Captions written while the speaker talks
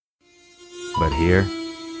But here,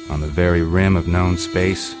 on the very rim of known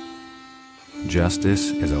space,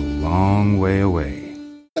 justice is a long way away.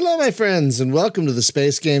 Hello, my friends, and welcome to the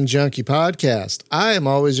Space Game Junkie podcast. I am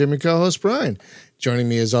always your co-host, Brian. Joining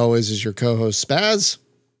me, as always, is your co-host, Spaz.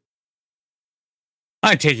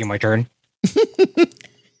 I'm taking my turn.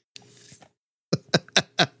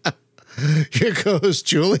 Your co-host,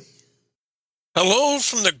 Julie. Hello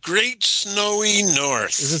from the great snowy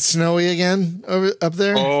north. Is it snowy again up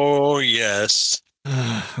there? Oh, yes.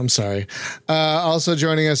 I'm sorry. Also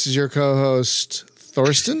joining us is your co-host,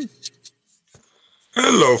 Thorsten.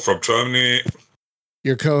 Hello from Germany.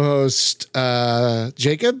 Your co-host,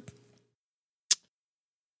 Jacob.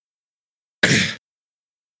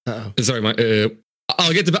 Uh-oh. Sorry,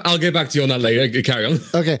 I'll get back to you on that later. Carry on.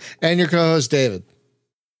 Okay, and your co-host, David.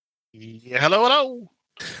 Yeah, hello.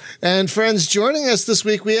 And friends, joining us this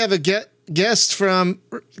week, we have a guest from,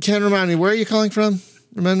 Ken, remind me, where are you calling from?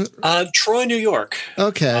 Remember? Troy, New York.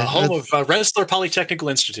 Okay. Home of Rensselaer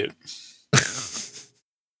Polytechnical Institute.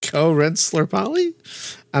 Rensselaer Poly?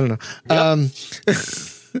 I don't know. Yep.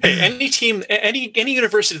 Hey, any team, any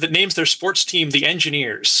university that names their sports team the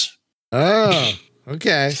Engineers. Oh,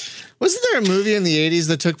 okay. Wasn't there a movie in the 80s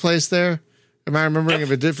that took place there? Am I remembering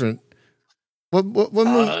of a different? What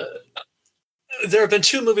movie? There have been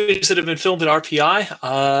two movies that have been filmed at RPI,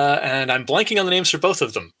 and I'm blanking on the names for both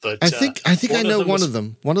of them. But I think I know one of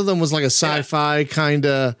them. One of them was like a sci-fi kind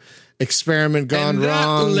of experiment gone and that,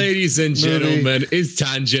 wrong. Ladies and gentlemen, is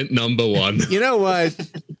tangent number one. You know what?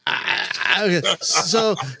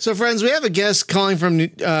 So friends, we have a guest calling from New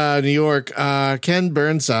York, Ken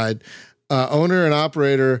Burnside, owner and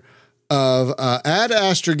operator of Ad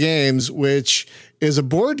Astra Games, which is a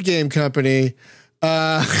board game company.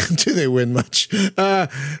 Do they win much?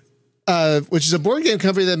 Which is a board game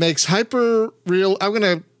company that makes hyper real.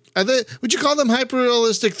 Would you call them hyper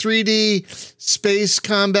realistic 3D space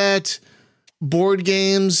combat board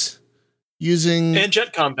games using and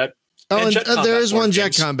jet combat? Oh, and there is one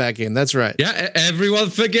jet combat game. That's right. Yeah,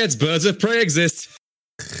 everyone forgets Birds of Prey exist.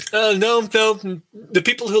 No. The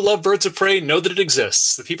people who love Birds of Prey know that it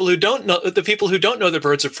exists. The people who don't know that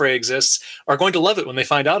Birds of Prey exists are going to love it when they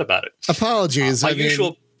find out about it. Apologies.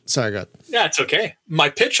 Sorry, God. Yeah, it's okay. My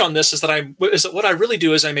pitch on this is that what I really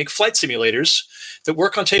do is I make flight simulators that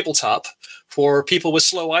work on tabletop for people with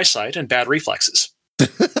slow eyesight and bad reflexes.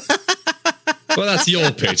 Well, that's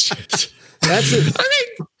your pitch.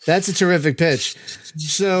 That's a terrific pitch.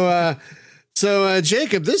 So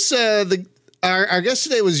Jacob, this our guest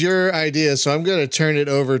today was your idea, so I'm going to turn it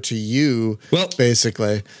over to you. Well,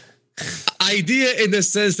 basically, idea in the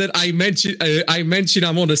sense that I mentioned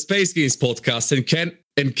I'm on the Space Games podcast, and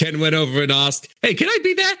Ken went over and asked, "Hey, can I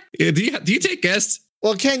be there? Do you take guests?"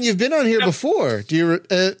 Well, Ken, you've been on here before. Do you?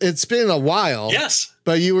 It's been a while. Yes,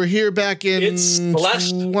 but you were here back in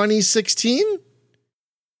 2016,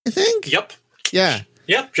 I think. Yep. Yeah.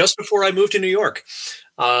 Yep. Just before I moved to New York.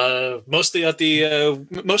 Mostly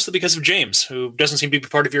because of James, who doesn't seem to be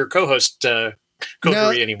part of your co-host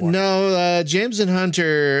coterie anymore. No, James and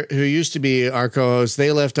Hunter, who used to be our co-hosts,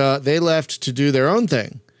 they left to do their own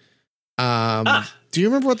thing. Do you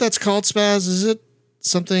remember what that's called, Spaz? Is it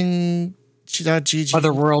something .gg?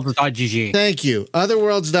 Otherworlds.gg. Thank you.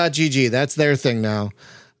 Otherworlds.gg. That's their thing now.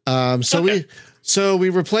 So we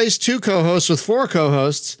replaced 2 co-hosts with 4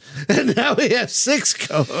 co-hosts, and now we have 6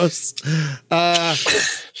 co-hosts. But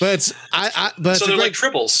they're like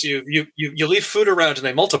triples. You leave food around and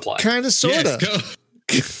they multiply. Kind of, sort of.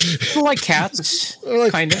 Yes, like cats,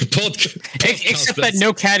 kind of. Except that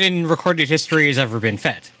no cat in recorded history has ever been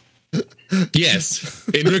fed. Yes,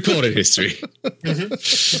 in recorded history.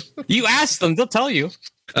 You ask them; they'll tell you.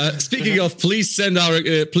 Speaking of, please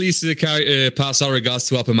pass our regards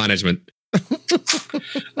to upper management.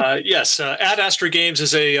 Yes, Ad Astra Games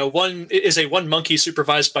is a one monkey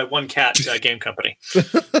supervised by one cat game company.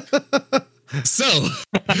 So,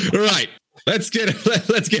 right, let's get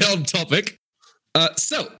on topic.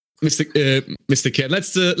 So, Mr. Ken,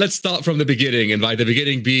 let's start from the beginning, and by the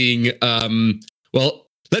beginning being,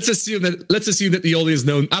 let's assume that the audience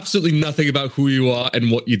know absolutely nothing about who you are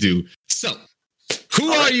and what you do. So, who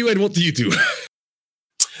are you and what do you do?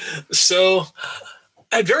 So,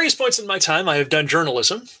 at various points in my time, I have done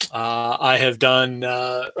journalism. I've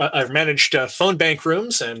managed phone bank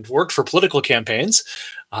rooms and worked for political campaigns.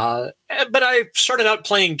 But I started out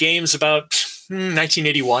playing games about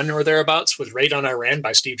 1981 or thereabouts with Raid on Iran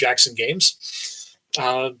by Steve Jackson Games.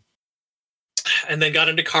 and then got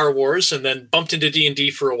into Car Wars, and then bumped into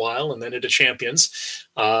D&D for a while, and then into Champions,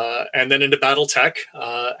 and then into BattleTech.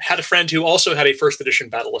 Had a friend who also had a first edition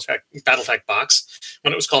BattleTech box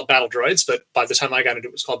when it was called Battle Droids, but by the time I got into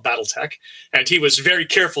it was called BattleTech. And he was very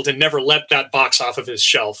careful to never let that box off of his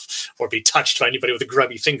shelf or be touched by anybody with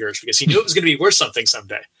grubby fingers, because he knew it was going to be worth something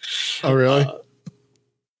someday. Oh, really?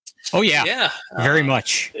 Oh, yeah. Yeah. Very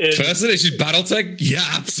much. First edition BattleTech? Yeah,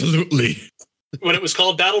 absolutely. When it was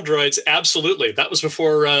called Battle Droids, absolutely. That was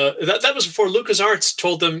before that was before LucasArts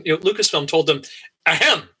told them, Lucasfilm told them,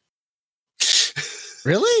 ahem.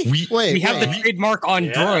 Really? We have the trademark on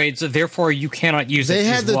droids, therefore you cannot use it. They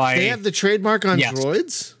have the trademark on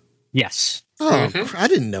droids? Yes. Oh, I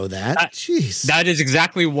didn't know that. Jeez. That is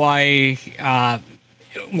exactly why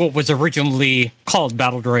what was originally called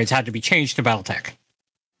Battle Droids had to be changed to BattleTech.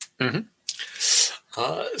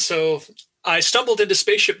 So I stumbled into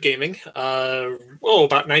spaceship gaming, about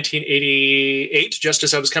 1988, just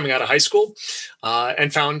as I was coming out of high school,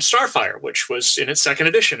 and found Starfire, which was in its second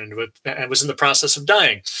edition and was in the process of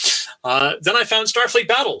dying. Then I found Starfleet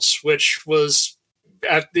Battles, which was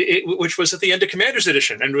at the end of Commander's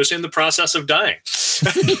Edition and was in the process of dying.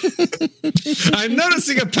 I'm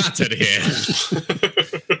noticing a pattern here.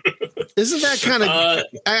 Isn't that kind of,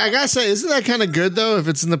 I gotta say, isn't that kind of good though? If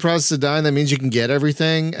it's in the process of dying, that means you can get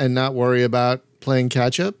everything and not worry about playing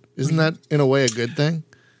catch up. Isn't that in a way a good thing?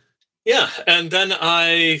 Yeah. And then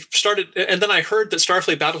I heard that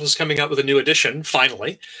Starfleet Battles was coming out with a new edition,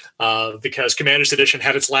 finally, because Commander's Edition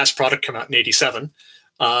had its last product come out in 87.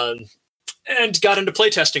 And got into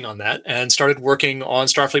playtesting on that and started working on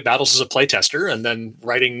Starfleet Battles as a playtester and then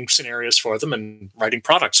writing scenarios for them and writing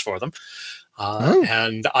products for them.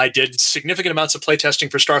 And I did significant amounts of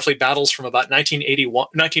playtesting for Starfleet Battles from about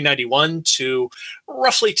 1991 to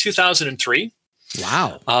roughly 2003.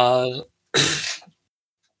 Wow.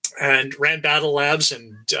 And ran Battle Labs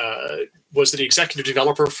and was the executive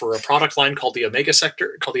developer for a product line called the Omega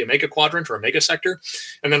Quadrant or Omega Sector,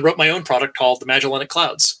 and then wrote my own product called the Magellanic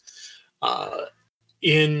Clouds.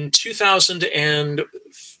 In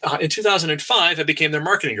 2005, I became their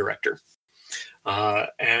marketing director.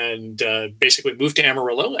 And basically moved to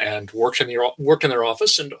Amarillo and worked in their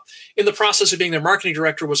office. And in the process of being their marketing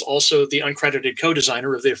director, was also the uncredited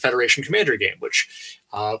co-designer of their Federation Commander game, which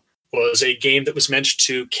was a game that was meant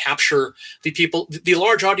to capture the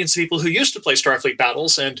large audience of people who used to play Starfleet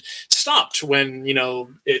Battles and stopped when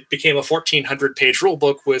it became a 1,400-page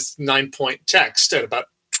rulebook with 9-point text at about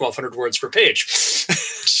 1,200 words per page.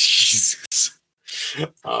 Jesus.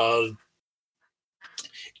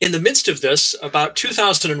 In the midst of this, about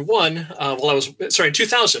 2001, in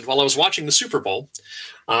 2000, while I was watching the Super Bowl,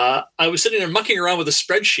 I was sitting there mucking around with a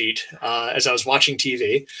spreadsheet as I was watching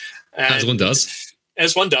TV. As one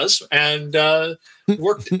does. And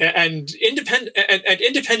worked and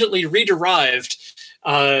independently rederived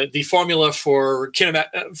the formula for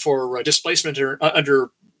displacement under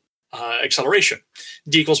acceleration.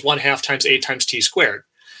 D equals 1/2 times a times t squared.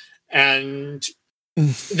 And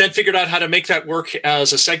then figured out how to make that work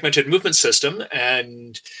as a segmented movement system,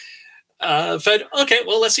 and said, okay,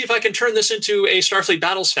 well, let's see if I can turn this into a Starfleet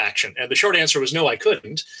Battles faction. And the short answer was no, I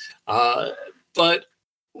couldn't. But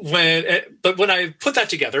when I put that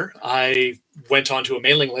together, I went onto a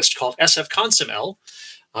mailing list called SF ConsimL,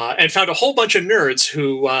 and found a whole bunch of nerds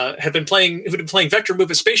who have been playing vector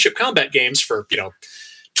movement spaceship combat games for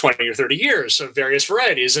 20 or 30 years of various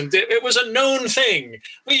varieties. And it was a known thing.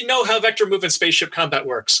 We know how vector movement spaceship combat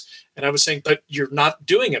works. And I was saying, but you're not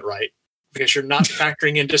doing it right because you're not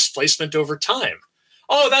factoring in displacement over time.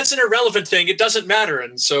 Oh, that's an irrelevant thing. It doesn't matter.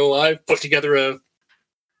 And so I put together a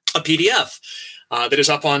PDF that is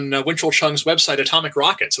up on Winchell Chung's website, Atomic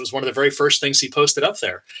Rockets. It was one of the very first things he posted up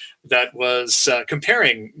there that was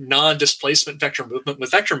comparing non-displacement vector movement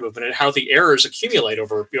with vector movement and how the errors accumulate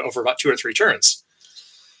over about 2 or 3 turns.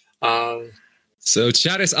 So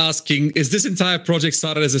Chad is asking, is this entire project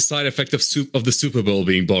started as a side effect of the Super Bowl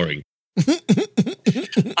being boring?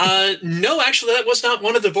 No, actually, that was not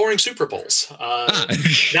one of the boring Super Bowls.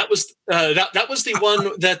 That was the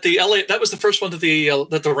one that that was the first one that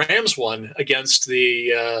the Rams won against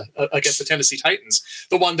the Tennessee Titans.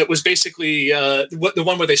 The one that was basically the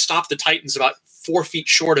one where they stopped the Titans about 4 feet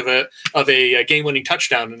short of a game-winning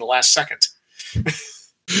touchdown in the last second.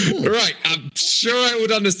 Right, I'm sure I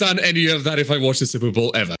would understand any of that if I watched the Super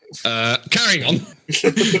Bowl ever. Carrying on.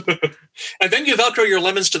 And then you Velcro your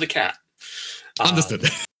lemons to the cat. Understood.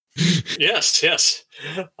 Yes.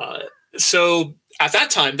 So at that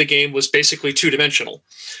time, the game was basically 2-dimensional.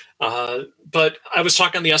 But I was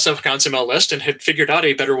talking on the SF ConsML list and had figured out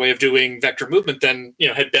a better way of doing vector movement than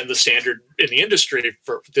had been the standard in the industry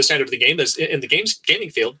for the standard of the game is in the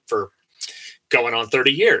gaming field for going on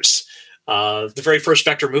 30 years. The very first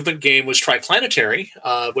vector movement game was Triplanetary,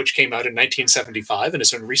 which came out in 1975 and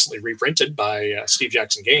has been recently reprinted by Steve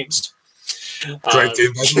Jackson Games. Great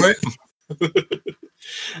game, by the way.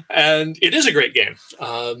 And it is a great game.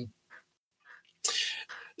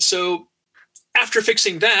 So after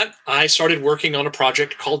fixing that, I started working on a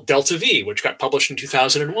project called Delta V, which got published in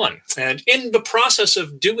 2001. And in the process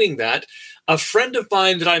of doing that, a friend of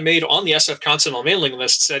mine that I made on the SF ConsML mailing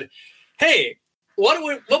list said, "Hey, what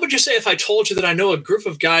would you say if I told you that I know a group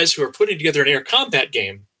of guys who are putting together an air combat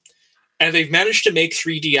game, and they've managed to make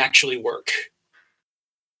 3D actually work?"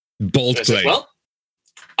 Bold claim. Said, well,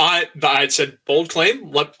 I said, bold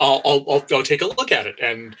claim. I'll go take a look at it.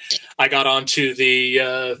 And I got onto the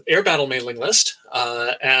Air Battle mailing list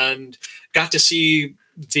and got to see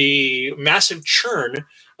the massive churn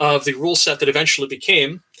of the rule set that eventually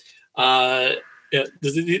became the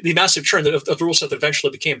massive churn of the rule set that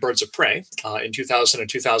eventually became Birds of Prey in 2000 and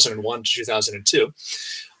 2001 to 2002.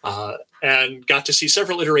 And got to see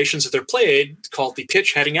several iterations of their play aid called the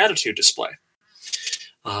Pitch Heading Attitude display.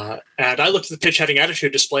 And I looked at the pitch heading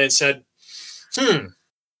attitude display and said,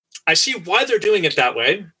 I see why they're doing it that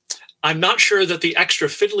way. I'm not sure that the extra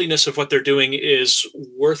fiddliness of what they're doing is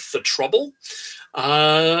worth the trouble.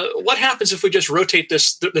 What happens if we just rotate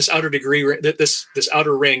this outer degree, this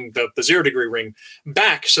outer ring, the 0 degree ring,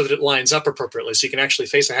 back so that it lines up appropriately, so you can actually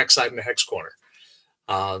face a hex side and a hex corner?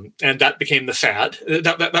 And that became the fad.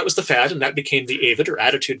 That was the fad, and that became the AVID, or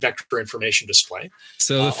Attitude Vector Information Display.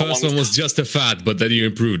 So the first one was just a fad, but then you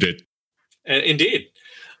improved it. Indeed.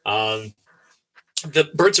 The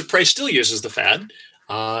Birds of Prey still uses the fad,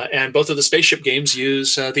 and both of the spaceship games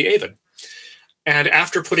use the AVID. And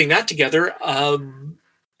after putting that together,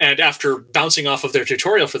 and after bouncing off of their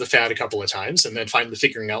tutorial for the fad a couple of times, and then finally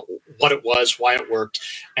figuring out what it was, why it worked,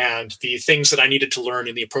 and the things that I needed to learn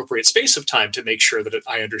in the appropriate space of time to make sure that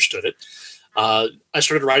I understood it, I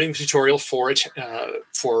started writing the tutorial for it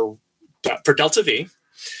for Delta V.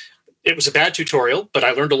 It was a bad tutorial, but I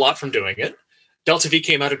learned a lot from doing it. Delta V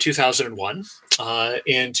came out in 2001.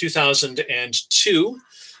 In 2002,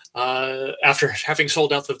 after having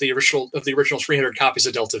sold out of the original 300 copies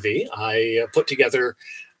of Delta V, I put together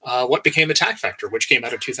what became Attack Vector, which came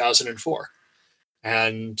out in 2004.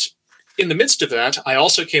 And in the midst of that, I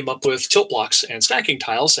also came up with tilt blocks and stacking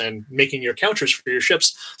tiles and making your counters for your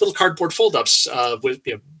ships, little cardboard fold-ups with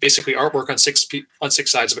basically artwork on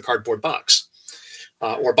six sides of a cardboard box,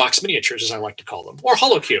 or box miniatures, as I like to call them, or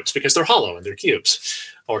hollow cubes, because they're hollow and they're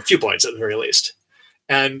cubes, or cuboids at the very least.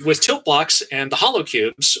 And with tilt blocks and the hollow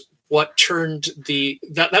cubes, what turned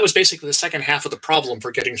that was basically the second half of the problem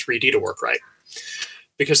for getting 3D to work right.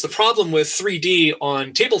 Because the problem with 3D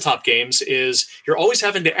on tabletop games is you're always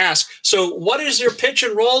having to ask, so what is your pitch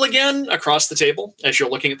and roll again, across the table as you're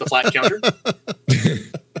looking at the flat counter?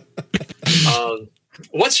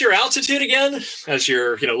 What's your altitude again, as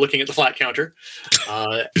you're looking at the flat counter?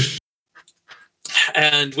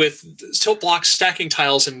 And with tilt blocks, stacking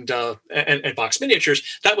tiles, and box miniatures,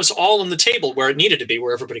 that was all on the table where it needed to be,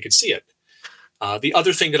 where everybody could see it. The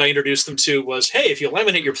other thing that I introduced them to was, hey, if you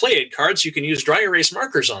laminate your play aid cards, you can use dry erase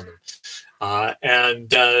markers on them. And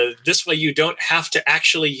this way you don't have to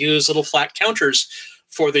actually use little flat counters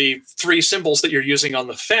for the 3 symbols that you're using on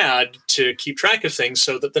the FAD to keep track of things,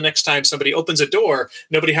 so that the next time somebody opens a door,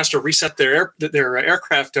 nobody has to reset their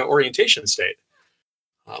aircraft orientation state.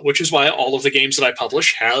 Which is why all of the games that I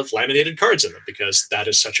publish have laminated cards in them, because that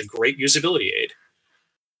is such a great usability aid.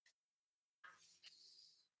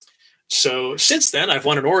 So since then, I've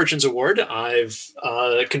won an Origins Award. I've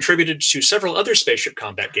contributed to several other spaceship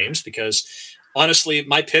combat games, because honestly,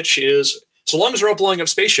 my pitch is, so long as we're all blowing up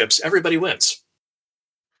spaceships, everybody wins.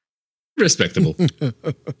 Respectable.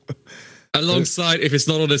 Alongside, if it's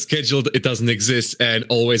not on the schedule, it doesn't exist, and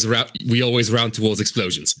we always round towards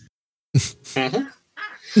explosions. Mm-hmm.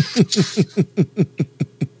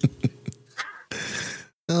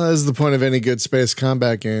 Well, that's the point of any good space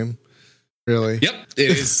combat game, really. Yep,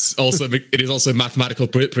 it is also a mathematical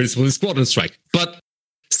principle in Squadron Strike. But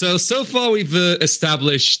so far we've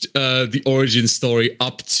established the origin story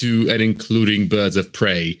up to and including Birds of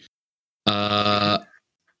Prey.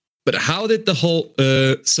 But how did the whole?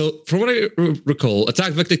 So from what I recall,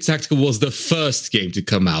 Attack Vector Tactical was the first game to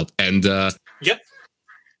come out, and yep.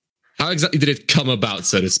 How exactly did it come about,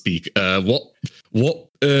 so to speak? I'm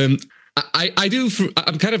kind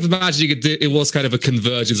of imagining it was kind of a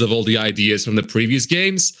convergence of all the ideas from the previous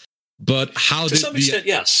games, but how did to some extent,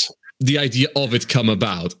 yes, the idea of it come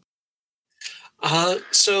about?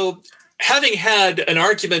 So having had an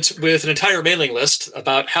argument with an entire mailing list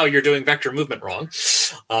about how you're doing vector movement wrong,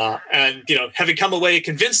 and having come away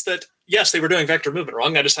convinced that yes, they were doing vector movement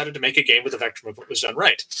wrong, I decided to make a game where the vector movement was done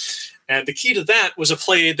right. And the key to that was a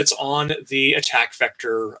play aid that's on the attack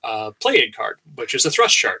vector play aid card, which is the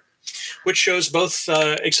thrust chart, which shows both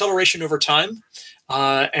acceleration over time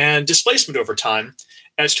and displacement over time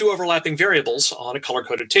as two overlapping variables on a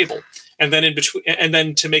color-coded table. And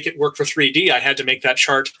then to make it work for 3D, I had to make that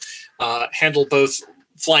chart handle both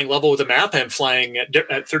flying level with a map and flying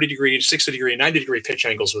at 30 degree, 60 degree, 90 degree pitch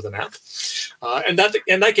angles with a map. And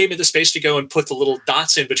that gave me the space to go and put the little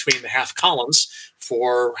dots in between the half columns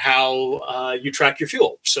for how you track your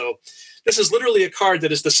fuel. So this is literally a card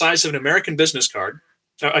that is the size of an American business card,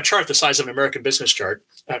 a chart the size of an American business card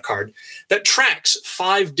that tracks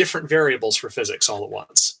 5 different variables for physics all at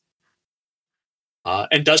once.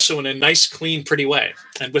 And does so in a nice, clean, pretty way.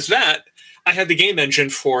 And with that, I had the game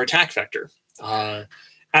engine for Attack Vector.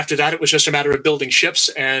 After that, it was just a matter of building ships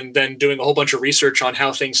and then doing a whole bunch of research on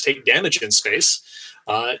how things take damage in space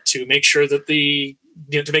to make sure that the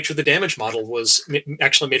damage model was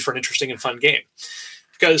actually made for an interesting and fun game.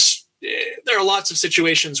 Because there are lots of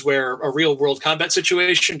situations where a real-world combat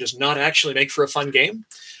situation does not actually make for a fun game.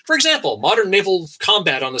 For example, modern naval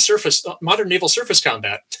surface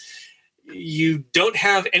combat. You don't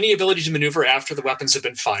have any ability to maneuver after the weapons have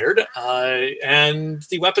been fired, and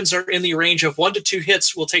the weapons are in the range of 1 to 2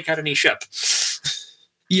 hits will take out any ship.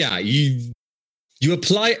 Yeah, you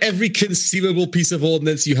apply every conceivable piece of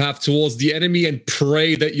ordnance you have towards the enemy and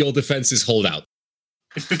pray that your defenses hold out.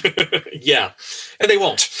 Yeah, and they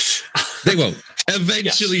won't. They won't.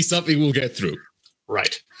 Eventually, something will get through.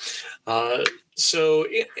 Right. So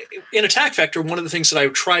in Attack Vector, one of the things that I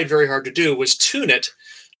tried very hard to do was tune it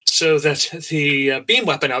so that the beam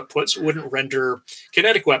weapon outputs wouldn't render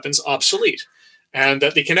kinetic weapons obsolete, and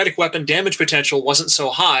that the kinetic weapon damage potential wasn't so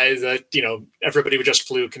high that everybody would just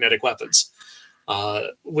flew kinetic weapons. I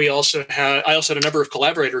also had a number of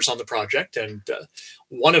collaborators on the project, and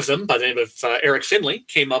one of them, by the name of Eric Finley,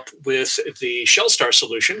 came up with the Shellstar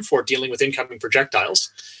solution for dealing with incoming projectiles.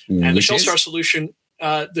 And the Shellstar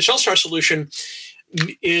solution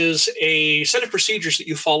is a set of procedures that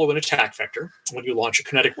you follow in Attack Vector when you launch a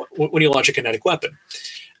kinetic weapon,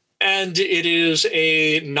 and it is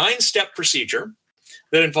a 9-step procedure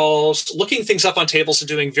that involves looking things up on tables and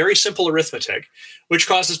doing very simple arithmetic, which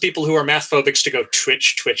causes people who are math phobics to go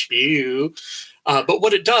twitch, ew. But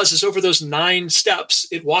what it does is over those 9 steps,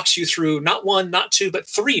 it walks you through not 1, not 2, but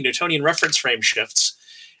 3 Newtonian reference frame shifts,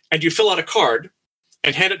 and you fill out a card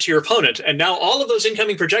and hand it to your opponent, and now all of those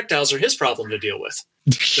incoming projectiles are his problem to deal with.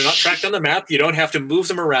 They're not tracked on the map. You don't have to move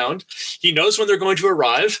them around. He knows when they're going to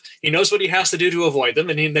arrive. He knows what he has to do to avoid them,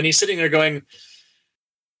 and then he's sitting there going,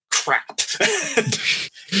 crap.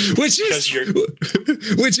 which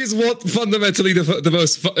is what fundamentally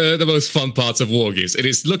the most fun parts of war games. It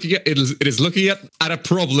is looking at a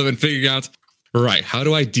problem and figuring out, right, how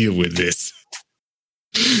do I deal with this?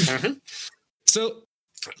 Mm-hmm. So,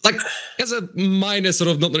 as a minor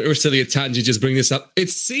sort of not necessarily a tangent, just bring this up.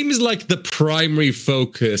 It seems like the primary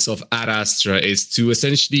focus of Ad Astra is to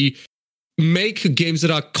essentially make games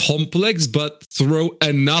that are complex, but throw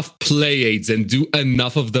enough play aids and do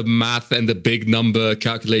enough of the math and the big number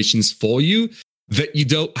calculations for you that you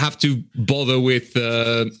don't have to bother with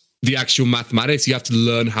the actual mathematics. You have to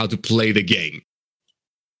learn how to play the game.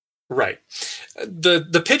 Right.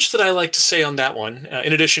 The pitch that I like to say on that one,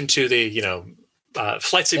 in addition to the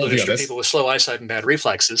flight simulators for people with slow eyesight and bad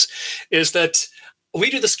reflexes, is that we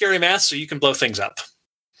do the scary math so you can blow things up.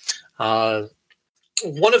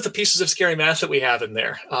 One of the pieces of scary math that we have in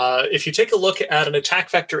there, if you take a look at an Attack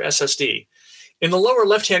Vector SSD, in the lower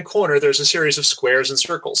left-hand corner, there's a series of squares and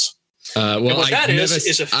circles. I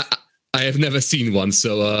have never seen one,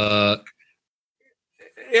 so...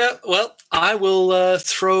 Yeah, well, I will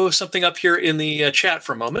throw something up here in the chat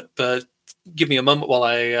for a moment, but give me a moment while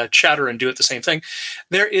I chatter and do it the same thing.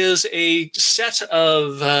 There is a set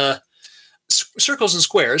of circles and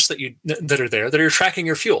squares that are there that are tracking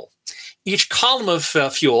your fuel. Each column of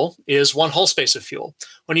fuel is one hull space of fuel.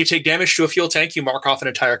 When you take damage to a fuel tank, you mark off an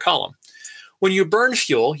entire column. When you burn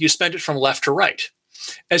fuel, you spend it from left to right.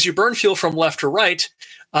 As you burn fuel from left to right,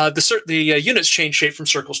 the units change shape from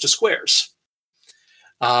circles to squares.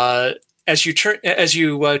 As you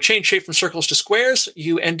change shape from circles to squares,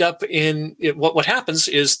 you end up in what happens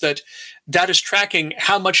is that is tracking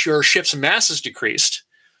how much your ship's mass has decreased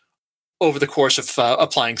over the course of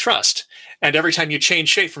applying thrust. And every time you change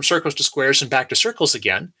shape from circles to squares and back to circles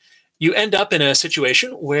again, you end up in a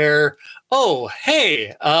situation where,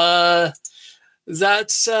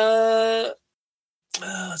 that's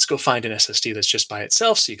let's go find an SSD that's just by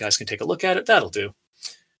itself so you guys can take a look at it. That'll do.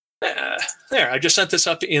 There, I just sent this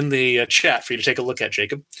up in the chat for you to take a look at,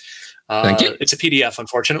 Jacob. Thank you. It's a PDF,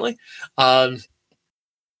 unfortunately.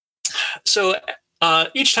 So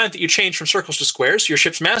each time that you change from circles to squares, your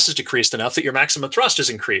ship's mass is decreased enough that your maximum thrust is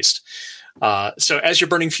increased. So as you're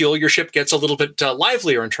burning fuel, your ship gets a little bit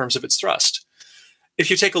livelier in terms of its thrust. If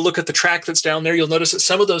you take a look at the track that's down there, you'll notice that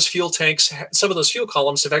some of those fuel tanks, some of those fuel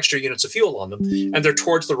columns have extra units of fuel on them, and they're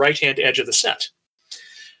towards the right-hand edge of the set.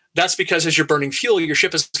 That's because as you're burning fuel, your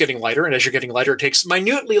ship is getting lighter, and as you're getting lighter, it takes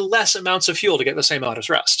minutely less amounts of fuel to get the same amount of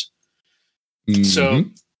thrust. Mm-hmm. So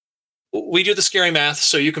we do the scary math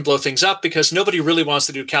so you can blow things up because nobody really wants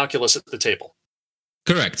to do calculus at the table.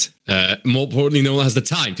 Correct. More importantly, no one has the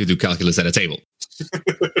time to do calculus at a table.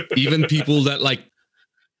 Even people that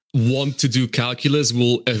want to do calculus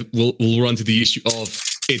will run to the issue of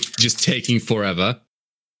it just taking forever.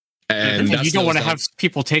 And you don't want to have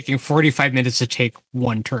people taking 45 minutes to take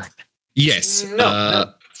one turn. Yes.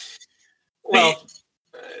 No. Well,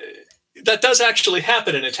 that does actually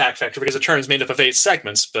happen in Attack Vector because a turn is made up of 8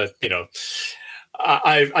 segments. But,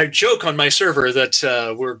 I joke on my server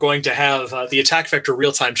that we're going to have the Attack Vector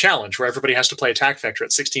real-time challenge where everybody has to play Attack Vector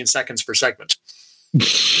at 16 seconds per segment.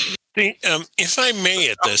 If I may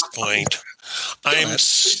at this point, I'm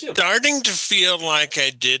starting to feel like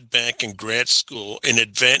I did back in grad school in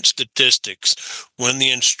advanced statistics when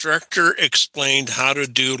the instructor explained how to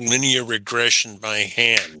do linear regression by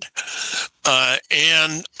hand.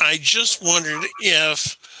 And I just wondered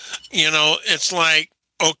if, it's like,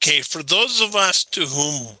 okay, for those of us to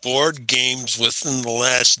whom board games within the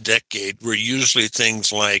last decade were usually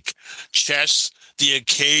things like chess, the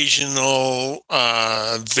occasional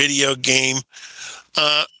video game,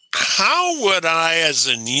 how would I, as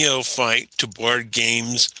a neophyte to board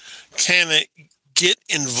games, kind of get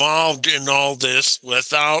involved in all this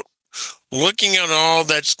without looking at all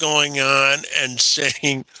that's going on and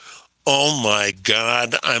saying, oh my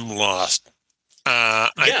God, I'm lost?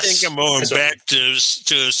 I think I'm going back to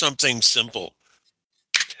something simple.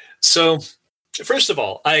 So, first of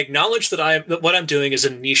all, I acknowledge that what I'm doing is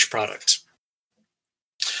a niche product.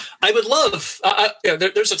 I would love,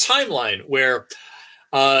 there's a timeline where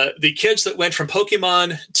the kids that went from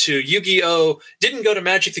Pokemon to Yu-Gi-Oh! Didn't go to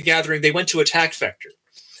Magic the Gathering, they went to Attack Vector.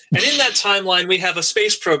 And in that timeline, we have a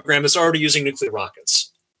space program that's already using nuclear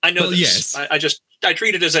rockets. I know this. Yes. I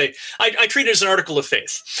treat it as I treat it as an article of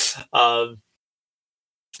faith.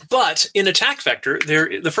 But in Attack Vector,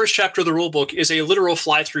 the first chapter of the rulebook is a literal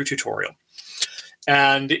fly-through tutorial.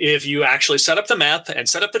 And if you actually set up the map and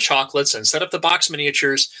set up the chocolates and set up the box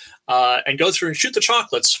miniatures and go through and shoot the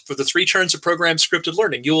chocolates for the 3 turns of programmed scripted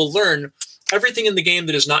learning, you will learn everything in the game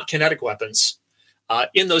that is not kinetic weapons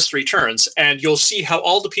in those 3 turns, and you'll see how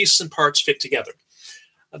all the pieces and parts fit together.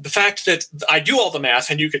 The fact that I do all the math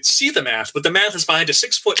and you could see the math, but the math is behind a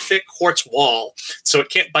 6-foot thick quartz wall, so it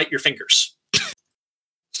can't bite your fingers.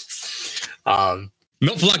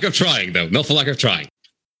 Not for lack of trying, though. Not for lack of trying.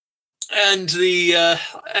 And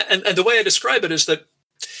the way I describe it is that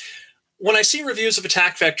when I see reviews of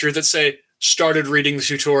Attack Vector that say, started reading the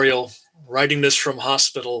tutorial, writing this from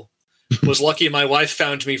hospital, was lucky my wife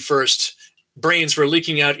found me first, brains were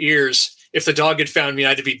leaking out ears, if the dog had found me,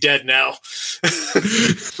 I'd be dead now.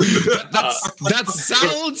 That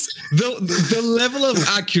sounds, the level of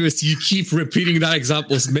accuracy you keep repeating that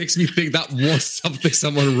examples makes me think that was something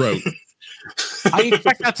someone wrote. I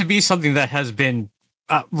expect that to be something that has been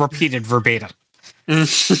repeated verbatim.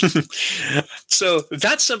 So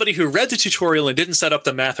that's somebody who read the tutorial and didn't set up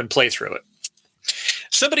the math and play through it.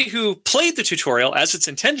 Somebody who played the tutorial as it's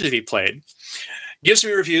intended to be played gives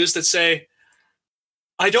me reviews that say,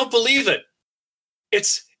 I don't believe it.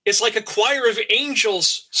 It's like a choir of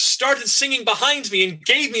angels started singing behind me and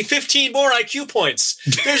gave me 15 more IQ points.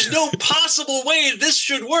 There's no possible way this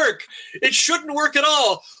should work. It shouldn't work at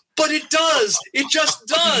all. But it does. It just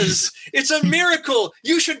does. It's a miracle.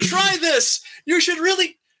 You should try this. You should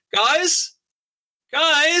really... Guys?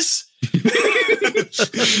 That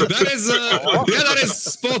is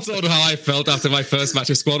spot on how I felt after my first match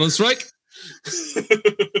of Squad on Strike.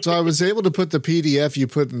 So I was able to put the PDF you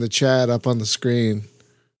put in the chat up on the screen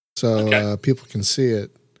so people can see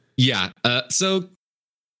it. Yeah. So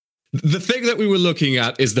the thing that we were looking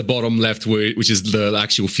at is the bottom left, which is the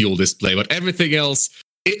actual fuel display, but everything else,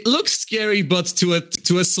 it looks scary, but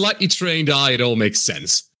to a slightly trained eye, it all makes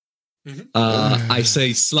sense. Mm-hmm. I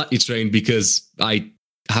say slightly trained because I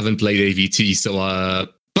haven't played AVT, so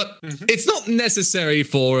but it's not necessary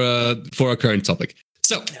for a current topic.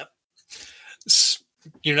 So,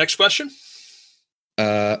 your next question?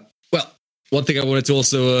 Well, one thing I wanted to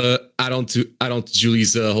also add on to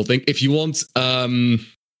Julie's whole thing. If you want,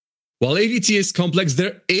 while AVT is complex,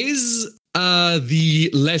 there is the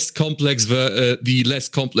less complex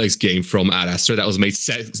game from Ad Astra that was made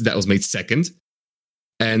second,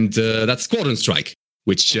 and that's Squadron Strike.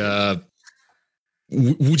 Which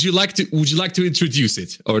would you like to introduce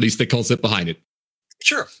it, or at least the concept behind it?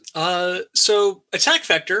 Sure. So Attack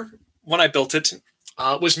Vector, when I built it,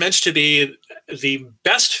 was meant to be the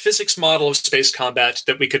best physics model of space combat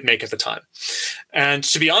that we could make at the time. And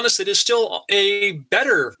to be honest, it is still a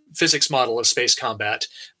better physics model of space combat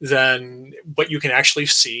than what you can actually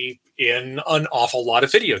see in an awful lot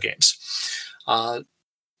of video games.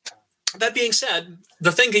 That being said,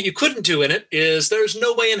 the thing that you couldn't do in it is there's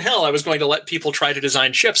no way in hell I was going to let people try to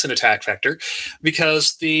design ships in Attack Vector,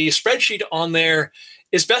 because the spreadsheet on there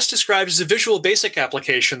is best described as a Visual Basic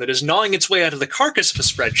application that is gnawing its way out of the carcass of a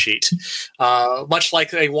spreadsheet, much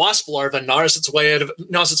like a wasp larva gnaws its way out of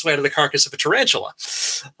the carcass of a tarantula.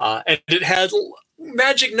 And it had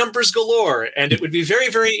magic numbers galore, and it would be very,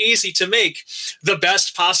 very easy to make the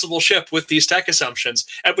best possible ship with these tech assumptions,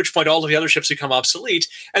 at which point all of the other ships become obsolete,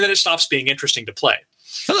 and then it stops being interesting to play.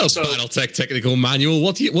 Hello, BattleTech Technical Manual.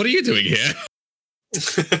 What are you doing here?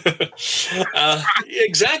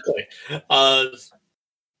 Exactly.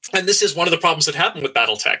 And this is one of the problems that happened with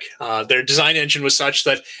BattleTech. Their design engine was such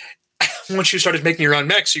that once you started making your own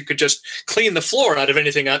mechs, you could just clean the floor out of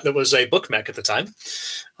anything that was a book mech at the time.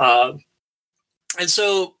 And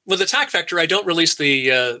so with Attack Vector, I don't release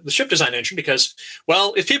the ship design engine because,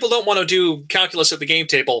 well, if people don't want to do calculus at the game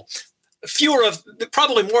table,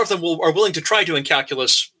 probably more of them are willing to try doing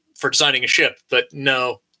calculus for designing a ship, but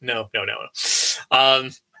no.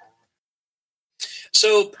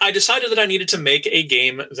 So I decided that I needed to make a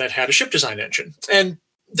game that had a ship design engine. And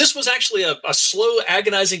this was actually a slow,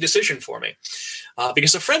 agonizing decision for me.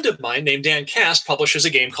 Because a friend of mine named Dan Cast publishes a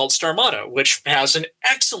game called Starmada, which has an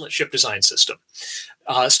excellent ship design system.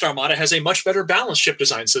 Starmada has a much better balanced ship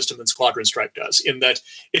design system than Squadron Strike does, in that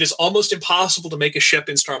it is almost impossible to make a ship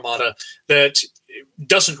in Starmada that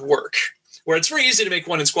doesn't work, where it's very easy to make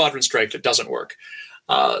one in Squadron Strike that doesn't work.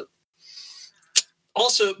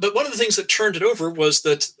 Also, but one of the things that turned it over was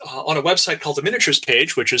that on a website called the Miniatures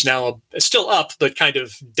page, which is now still up, but kind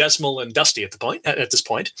of decimal and dusty at this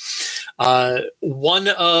point, one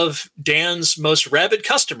of Dan's most rabid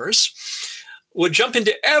customers would jump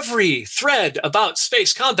into every thread about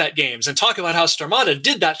space combat games and talk about how Starmada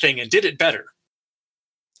did that thing and did it better.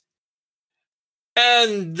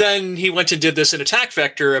 And then he went and did this in Attack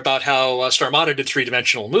Vector about how Starmada did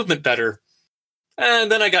three-dimensional movement better. And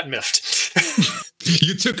then I got miffed.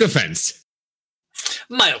 You took offense.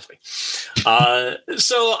 Mildly.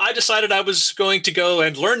 So I decided I was going to go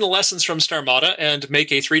and learn the lessons from Starmada and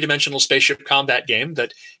make a three-dimensional spaceship combat game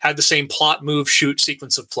that had the same plot, move, shoot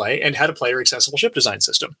sequence of play and had a player-accessible ship design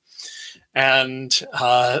system. And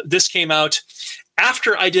this came out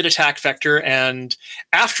after I did Attack Vector and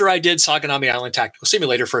after I did Saganami Island Tactical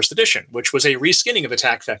Simulator First Edition, which was a reskinning of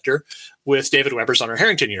Attack Vector with David Weber's Honor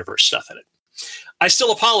Harrington Universe stuff in it. I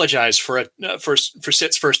still apologize for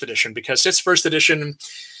SIT's First Edition, because SIT's First Edition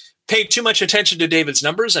paid too much attention to David's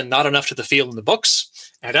numbers and not enough to the feel in the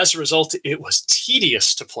books. And as a result, it was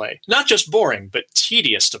tedious to play. Not just boring, but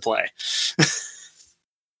tedious to play.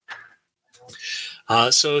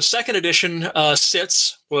 So Second Edition,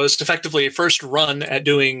 SITS, was effectively a first run at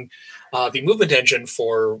doing the movement engine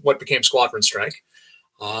for what became Squadron Strike.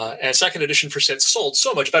 And Second Edition for SITS sold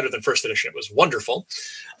so much better than First Edition. It was wonderful.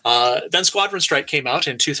 Then Squadron Strike came out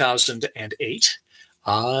in 2008,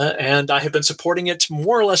 and I have been supporting it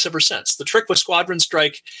more or less ever since. The trick with Squadron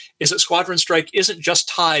Strike is that Squadron Strike isn't just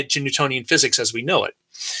tied to Newtonian physics as we know it.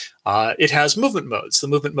 It has movement modes. The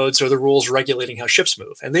movement modes are the rules regulating how ships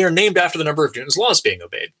move, and they are named after the number of Newton's laws being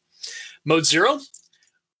obeyed. Mode 0,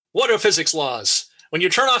 what are physics laws? When you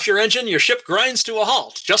turn off your engine, your ship grinds to a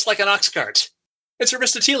halt, just like an ox cart. It's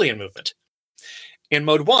Aristotelian movement. In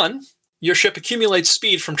Mode 1, your ship accumulates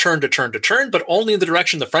speed from turn to turn to turn, but only in the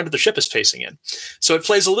direction the front of the ship is facing in. So it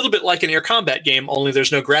plays a little bit like an air combat game, only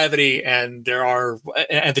there's no gravity and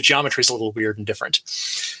the geometry is a little weird and different.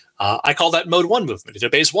 I call that Mode 1 movement. It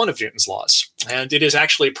obeys one of Newton's laws, and it is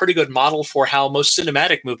actually a pretty good model for how most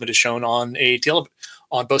cinematic movement is shown on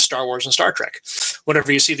on both Star Wars and Star Trek.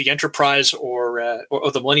 Whenever you see the Enterprise or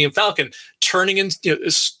the Millennium Falcon turning and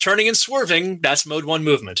swerving, that's Mode 1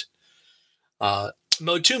 movement.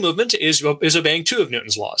 Mode 2 movement is obeying two of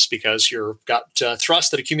Newton's laws, because you've got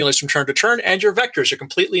thrust that accumulates from turn to turn, and your vectors are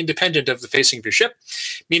completely independent of the facing of your ship,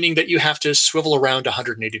 meaning that you have to swivel around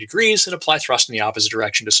 180 degrees and apply thrust in the opposite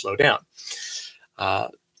direction to slow down.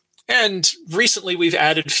 And recently, we've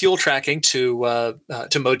added fuel tracking to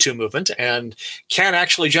Mode 2 movement, and can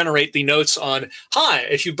actually generate the notes on, "Hi,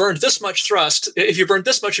 if you burned this much thrust, if you burned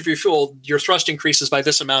this much of your fuel, your thrust increases by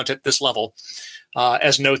this amount at this level,"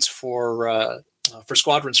 as notes for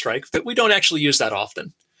Squadron Strike. But we don't actually use that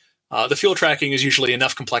often. The fuel tracking is usually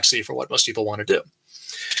enough complexity for what most people want to do.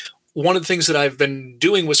 One of the things that I've been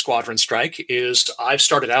doing with Squadron Strike is I've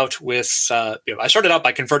started out with I started out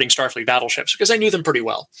by converting Starfleet battleships because I knew them pretty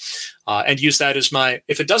well, and use that as my,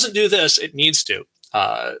 if it doesn't do this, it needs to,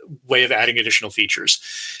 way of adding additional features.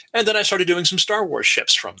 And then I started doing some Star Wars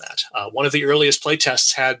ships from that. One of the earliest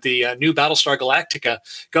playtests had the new Battlestar Galactica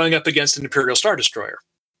going up against an Imperial Star Destroyer.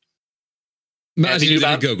 Imagine it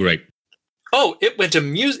didn't go great. Oh, it went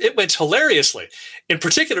hilariously. In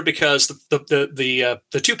particular, because the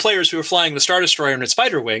two players who were flying the Star Destroyer and its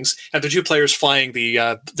fighter wings, and the two players flying the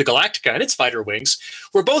Galactica and its fighter wings,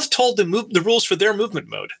 were both told the rules for their movement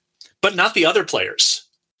mode, but not the other players.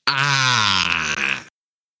 Ah.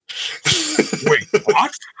 Wait,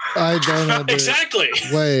 what? I don't understand. Exactly.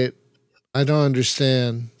 Wait, I don't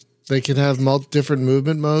understand. They can have different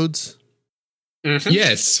movement modes? Mm-hmm.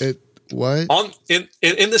 Yes. What? On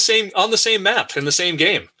the same map in the same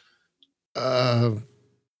game. And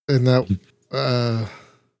that.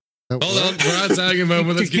 Hold on, Brad's having a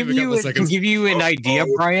moment. Let's give you a couple seconds. To give you an idea,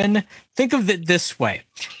 Brian, think of it this way: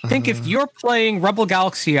 think if you're playing Rebel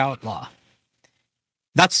Galaxy Outlaw.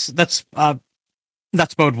 That's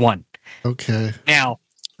mode 1. Okay. Now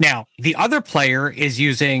the other player is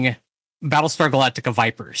using Battlestar Galactica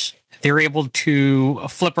Vipers. They're able to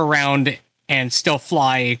flip around and still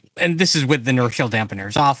fly, and this is with the inertial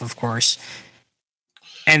dampeners off, of course.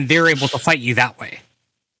 And they're able to fight you that way.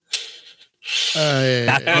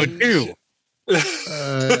 That's mode 2.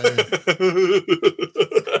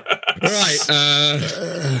 Right.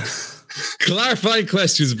 Clarifying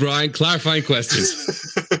questions, Brian. Clarifying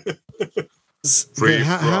questions.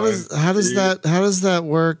 How does that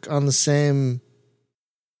work on the same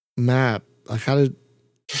map? Like how?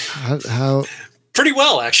 Pretty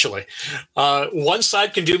well, actually. One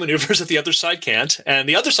side can do maneuvers that the other side can't, and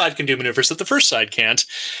the other side can do maneuvers that the first side can't.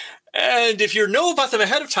 And if you know about them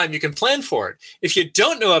ahead of time, you can plan for it. If you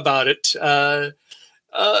don't know about it,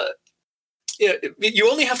 you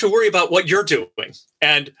only have to worry about what you're doing.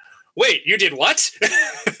 And wait, you did what?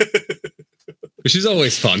 Which is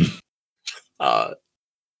always fun.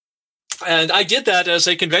 And I did that as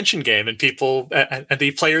a convention game, and people and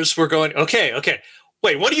the players were going, okay.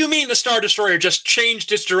 Wait, what do you mean the Star Destroyer just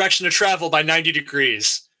changed its direction of travel by 90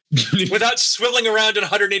 degrees without swiveling around at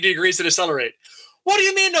 180 degrees to decelerate? What do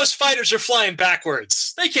you mean those fighters are flying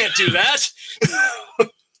backwards? They can't do that.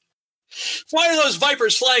 Why are those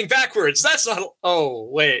Vipers flying backwards? That's not... Oh,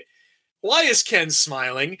 wait. Why is Ken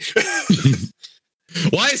smiling?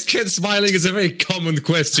 Why is Ken smiling is a very common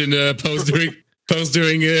question posed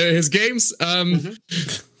during his games. The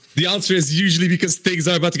answer is usually because things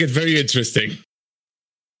are about to get very interesting.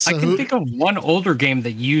 I can think of one older game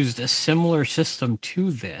that used a similar system to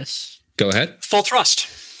this. Go ahead. Full Thrust.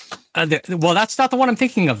 Well, that's not the one I'm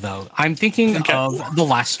thinking of, though. I'm thinking of The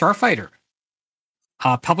Last Starfighter.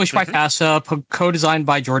 Published by FASA, co-designed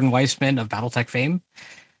by Jordan Weissman of Battletech fame.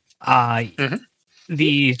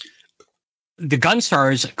 The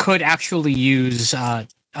Gunstars could actually use a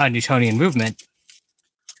Newtonian movement,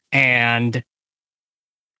 and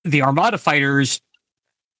the Armada fighters,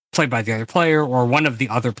 played by the other player or one of the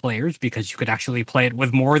other players, because you could actually play it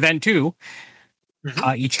with more than two,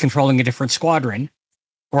 each controlling a different squadron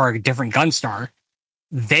or a different Gunstar.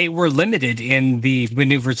 They were limited in the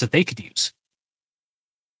maneuvers that they could use.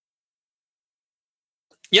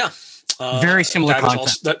 Yeah. Very similar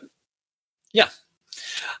concept.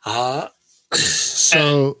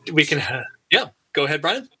 So we can, go ahead,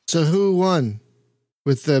 Brian. So who won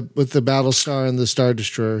with the Battlestar and the Star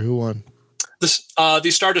Destroyer? Who won?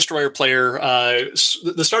 The Star Destroyer player.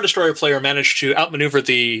 The Star Destroyer player managed to outmaneuver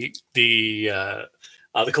the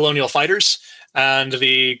Colonial fighters, and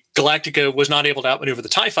the Galactica was not able to outmaneuver the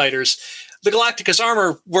TIE fighters. The Galactica's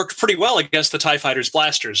armor worked pretty well against the TIE fighters'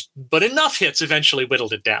 blasters, but enough hits eventually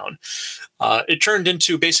whittled it down. It turned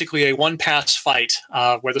into basically a one-pass fight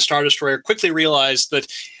where the Star Destroyer quickly realized that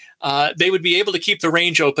they would be able to keep the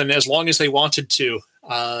range open as long as they wanted to,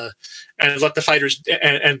 and let the fighters,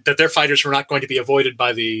 and that their fighters were not going to be avoided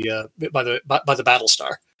by the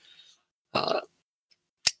Battlestar.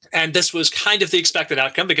 And this was kind of the expected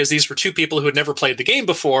outcome, because these were two people who had never played the game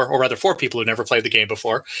before, or rather four people who had never played the game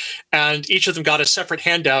before, and each of them got a separate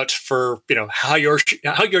handout for how your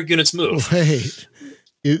units move. Wait,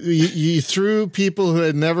 you threw people who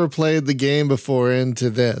had never played the game before into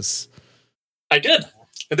this? I did.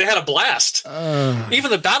 and they had a blast. Even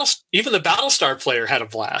the Battlestar player had a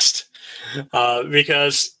blast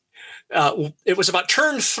because it was about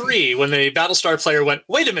turn 3 when the Battlestar player went,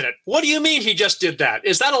 "Wait a minute, what do you mean he just did that?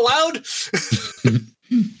 Is that allowed?"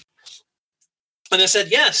 And I said,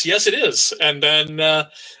 "Yes, it is." And then the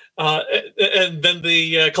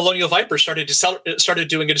Colonial Viper started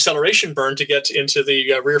doing a deceleration burn to get into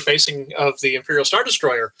the rear facing of the Imperial Star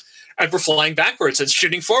Destroyer. And we're flying backwards and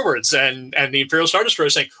shooting forwards, and the Imperial Star Destroyer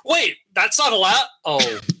is saying, "Wait, that's not allowed."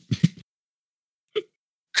 Oh,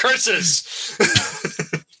 curses!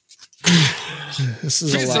 This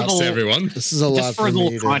is a lot, everyone. This is a lot for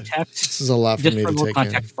me. This is a lot for me to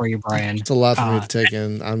take in. For you, Brian. It's a lot for me to take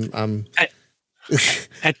in. I'm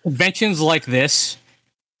at conventions like this.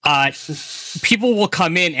 People will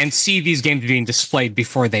come in and see these games being displayed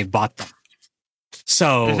before they've bought them.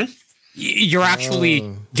 So you're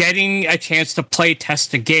actually getting a chance to play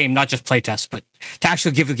test a game, not just play test, but to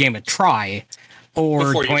actually give the game a try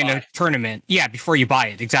or join a tournament. Yeah, before you buy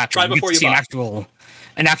it. Exactly. Try before you see buy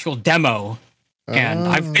an actual demo. And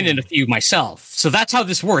I've been in a few myself. So that's how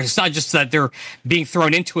this works. It's not just that they're being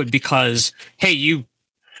thrown into it because, hey, you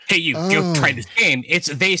try this game. It's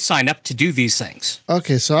they sign up to do these things.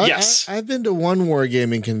 Okay, so I've been to one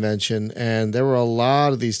wargaming convention, and there were a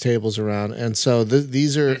lot of these tables around, and so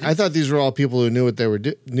these are. I thought these were all people who knew what they were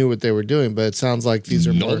doing, but it sounds like these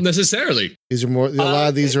are not necessarily. These are more. A lot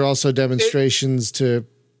of these are also demonstrations to.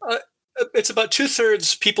 It's about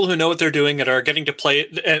 2/3 people who know what they're doing and are getting to play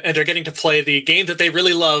the game that they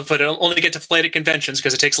really love, but only get to play it at conventions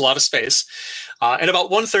because it takes a lot of space. And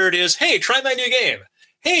about 1/3 is, hey, try my new game.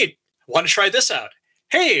 Hey, want to try this out?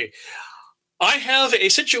 Hey, I have a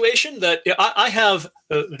situation that I have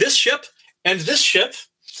this ship and this ship.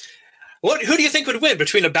 Who do you think would win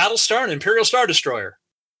between a Battlestar and Imperial Star Destroyer?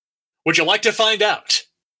 Would you like to find out?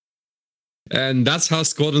 And that's how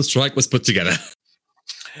Squadron Strike was put together.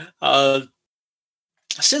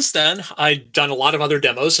 Since then, I've done a lot of other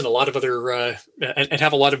demos and a lot of other and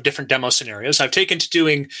have a lot of different demo scenarios. I've taken to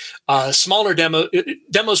doing smaller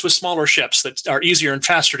demos with smaller ships that are easier and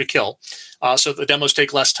faster to kill, so the demos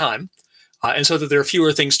take less time, and so that there are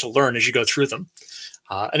fewer things to learn as you go through them.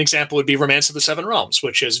 An example would be Romance of the Seven Realms,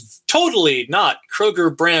 which is totally not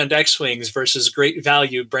Kroger brand X-Wings versus Great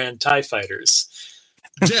Value brand TIE Fighters.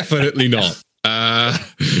 Definitely not.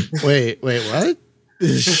 Wait, what?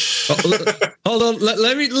 Hold on.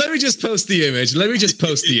 Let me just post the image.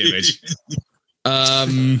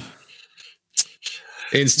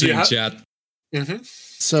 In stream chat. Mm-hmm.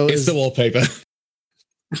 So it's the wallpaper.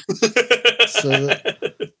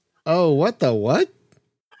 What the what?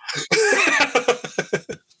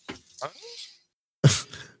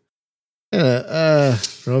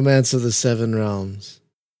 Romance of the Seven Realms.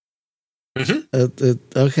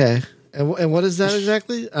 Mm-hmm. Okay. And what is that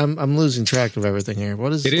exactly? I'm losing track of everything here.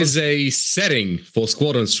 What is it? Is a setting for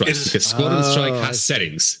Squadron Strike because Squadron Strike has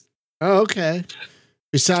settings. Oh, okay.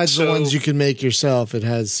 Besides the ones you can make yourself, it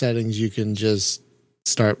has settings you can just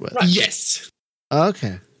start with. Right. Yes.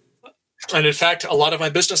 Okay. And in fact, a lot of my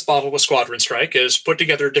business model with Squadron Strike is put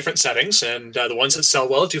together different settings, and the ones that sell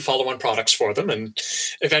well do follow-on products for them, and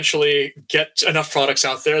eventually get enough products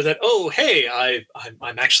out there that, oh, hey,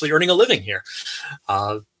 I'm actually earning a living here.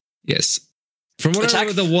 Yes. From what I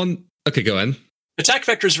remember, the one... Okay, go on. Attack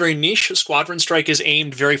Vector is very niche. Squadron Strike is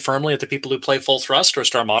aimed very firmly at the people who play Full Thrust or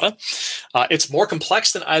Starmada. It's more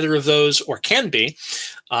complex than either of those, or can be.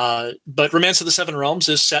 But Romance of the Seven Realms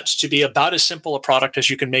is set to be about as simple a product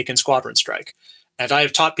as you can make in Squadron Strike. And I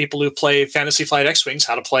have taught people who play Fantasy Flight X-Wings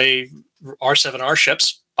how to play R7R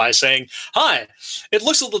ships by saying, hi, it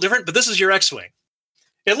looks a little different, but this is your X-Wing.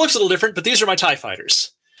 It looks a little different, but these are my TIE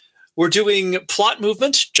Fighters. We're doing plot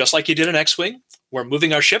movement, just like you did in X-Wing. We're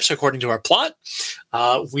moving our ships according to our plot.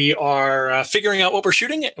 We are figuring out what we're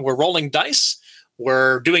shooting. We're rolling dice.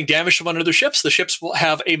 We're doing damage to one another's ships. The ships will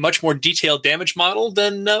have a much more detailed damage model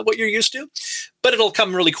than what you're used to, but it'll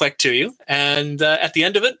come really quick to you. And at the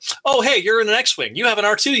end of it, oh, hey, you're in an X-Wing. You have an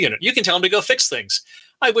R2 unit. You can tell them to go fix things.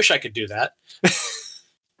 I wish I could do that.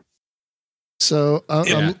 So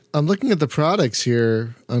I'm looking at the products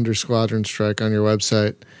here under Squadron Strike on your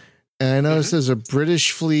website. And I noticed there's a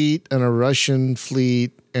British fleet and a Russian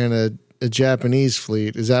fleet and a Japanese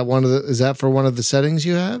fleet. Is that for one of the settings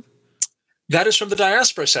you have? That is from the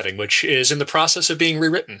Diaspora setting, which is in the process of being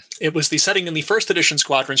rewritten. It was the setting in the first edition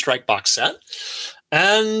Squadron Strike box set,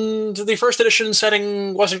 and the first edition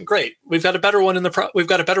setting wasn't great. We've got a better one in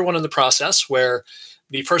the process, where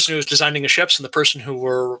the person who was designing the ships and the person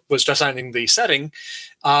who was designing the setting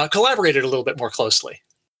collaborated a little bit more closely.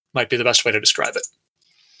 Might be the best way to describe it.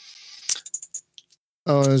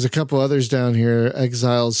 Oh, there's a couple others down here.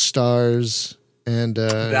 Exiles, Stars, and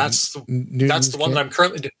that's the one that I'm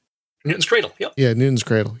currently doing. Newton's Cradle. Yep. Yeah, Newton's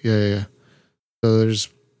Cradle. Yeah. So there's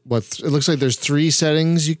it looks like there's 3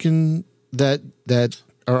 settings you can that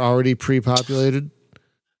are already pre-populated.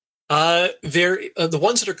 The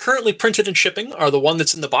ones that are currently printed and shipping are the one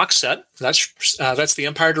that's in the box set. That's the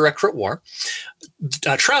Empire Directorate War.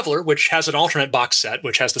 Traveler, which has an alternate box set,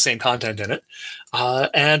 which has the same content in it,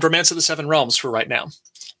 and Romance of the Seven Realms for right now.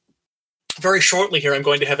 Very shortly here, I'm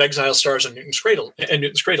going to have Exile Stars and Newton's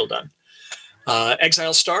Cradle done.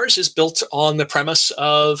 Exile Stars is built on the premise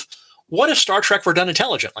of what if Star Trek were done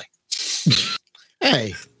intelligently?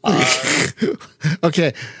 Hey.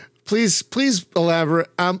 Okay. Please elaborate.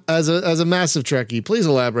 As a massive Trekkie, please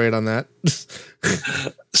elaborate on that.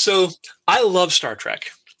 So I love Star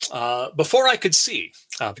Trek. Before I could see,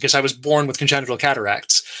 because I was born with congenital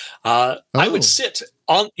cataracts, I would sit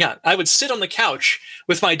on the couch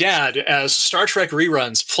with my dad as Star Trek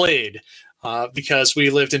reruns played. Because we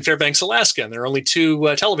lived in Fairbanks, Alaska, and there are only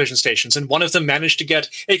 2 television stations, and one of them managed to get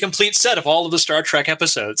a complete set of all of the Star Trek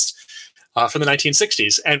episodes from the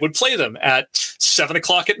 1960s, and would play them at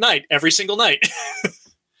 7:00 at night every single night.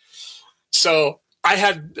 So I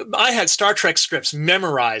had Star Trek scripts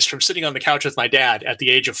memorized from sitting on the couch with my dad at the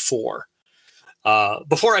age of 4,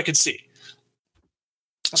 before I could see.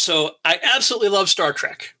 So I absolutely love Star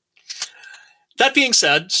Trek. That being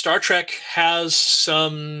said, Star Trek has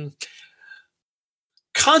some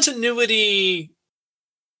continuity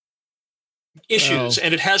issues,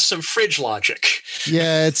 and it has some fridge logic.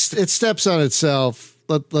 Yeah, it steps on itself.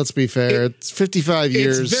 Let's be fair. It's 55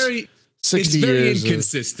 years. It's very 60 it's very years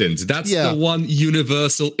inconsistent. That's the one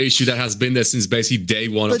universal issue that has been there since basically day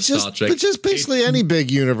one of Star Trek. But just basically any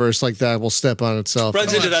big universe like that will step on itself.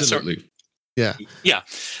 Runs into that sort. Yeah.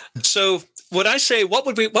 So would I say what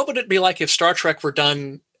would it be like if Star Trek were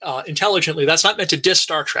done intelligently? That's not meant to diss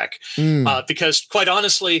Star Trek, because quite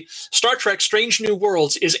honestly, Star Trek: Strange New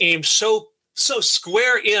Worlds is aimed so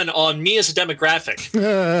square in on me as a demographic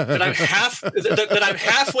that I'm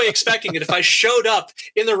halfway expecting that if I showed up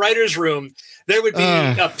in the writer's room, there would be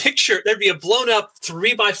a picture. There'd be a blown up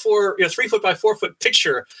 3 foot by 4 foot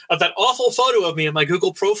picture of that awful photo of me in my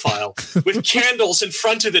Google profile with candles in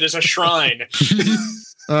front of it as a shrine.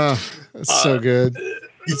 It's so good.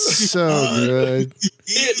 It's so good.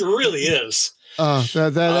 It really is.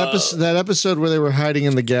 That episode where they were hiding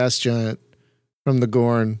in the gas giant from the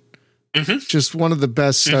Gorn. Mm-hmm. Just one of the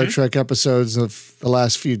best Star Trek episodes of the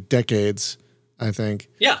last few decades, I think.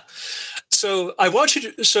 Yeah. So I want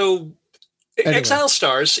you to. So anyway. Exile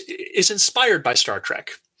Stars is inspired by Star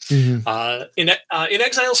Trek. Mm-hmm. In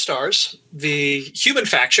Exile Stars, the human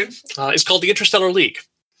faction is called the Interstellar League.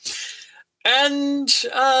 And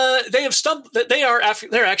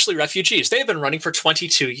they're actually refugees. They have been running for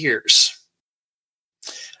 22 years.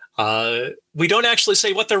 We don't actually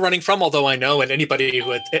say what they're running from, although I know, and anybody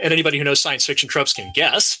who knows science fiction tropes can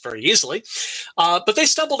guess very easily. But they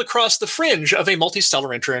stumbled across the fringe of a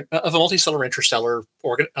multistellar interstellar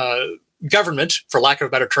government, for lack of a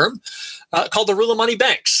better term, called the Rulamani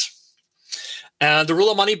Banks. And the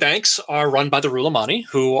Rulamani Banks are run by the Rulamani,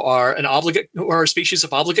 who are a species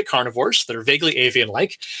of obligate carnivores that are vaguely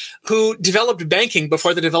avian-like, who developed banking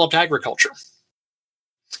before they developed agriculture.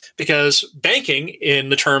 Because banking, in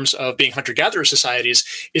the terms of being hunter-gatherer societies,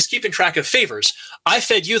 is keeping track of favors. I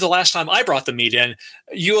fed you the last time I brought the meat in.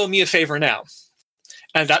 You owe me a favor now.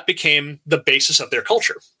 And that became the basis of their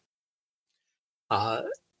culture.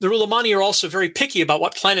 The Rulamani are also very picky about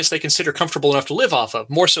what planets they consider comfortable enough to live off of,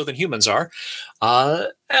 more so than humans are.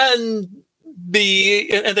 And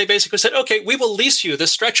they basically said, okay, we will lease you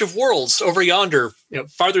this stretch of worlds over yonder,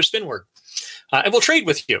 farther spinward, and we'll trade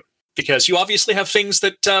with you, because you obviously have things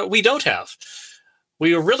that we don't have.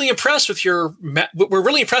 We're really impressed with your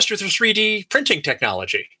 3D printing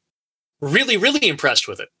technology. Really, really impressed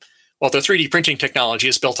with it. Well, the 3D printing technology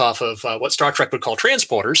is built off of what Star Trek would call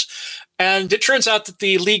transporters, and it turns out that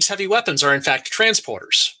the League's heavy weapons are in fact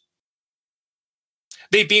transporters.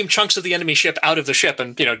 They beam chunks of the enemy ship out of the ship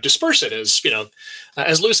and disperse it as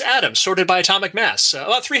loose atoms sorted by atomic mass,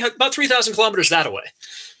 about 3,000 kilometers that away.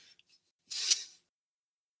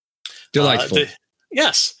 Delightful.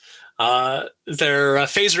 Yes. Their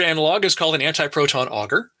phaser analog is called an antiproton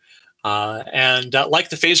auger. And like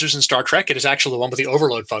the phasers in Star Trek, it is actually the one with the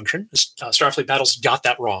overload function. Starfleet Battles got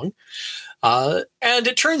that wrong. And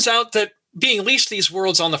it turns out that being leased these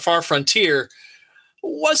worlds on the far frontier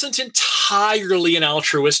wasn't entirely an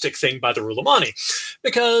altruistic thing by the Rulamani,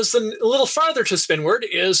 because a little farther to Spinward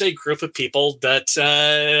is a group of people that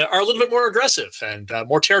are a little bit more aggressive and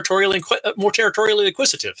more territorially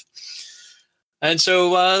inquisitive. And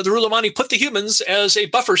so the Rulamani put the humans as a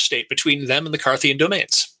buffer state between them and the Carthian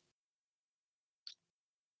domains.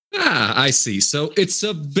 I see. So it's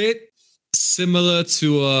a bit similar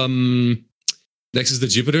to Nexus the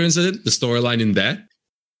Jupiter incident, the storyline in there.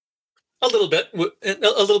 A little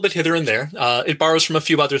bit hither and there. It borrows from a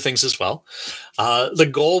few other things as well. The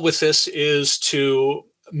goal with this is to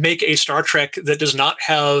make a Star Trek that does not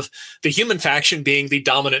have the human faction being the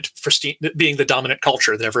dominant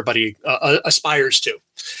culture that everybody aspires to.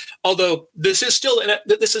 Although this is still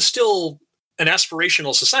an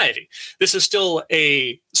aspirational society. This is still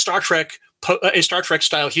a Star Trek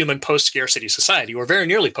style human post-scarcity society, or very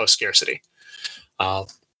nearly post-scarcity.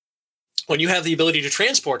 When you have the ability to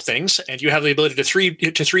transport things, and you have the ability to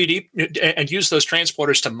 3D and use those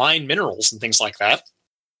transporters to mine minerals and things like that,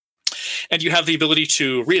 and you have the ability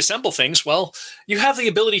to reassemble things, well, you have the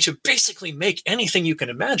ability to basically make anything you can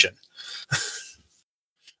imagine.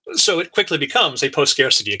 So it quickly becomes a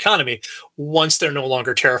post-scarcity economy once they're no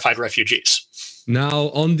longer terrified refugees. Now,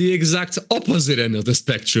 on the exact opposite end of the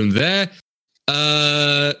spectrum there,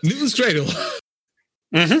 Newton's Cradle.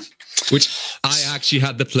 Mm-hmm. Which I actually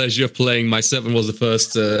had the pleasure of playing myself, and was the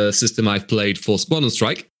first system I've played for Squadron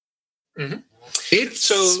Strike. Mm-hmm.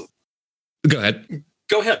 Go ahead.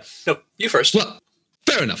 Go ahead. No, you first. Well,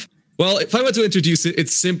 fair enough. Well, if I were to introduce it,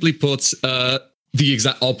 it's simply put the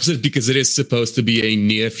exact opposite, because it is supposed to be a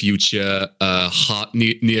near future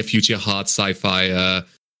hard sci-fi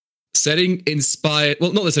setting, inspired.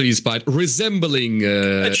 Well, not necessarily inspired, resembling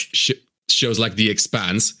shows like The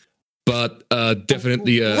Expanse. But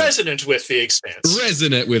definitely resonant with The Expanse.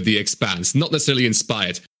 Resonant with The Expanse, not necessarily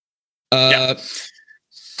inspired.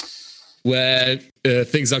 Where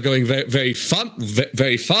things are going very, very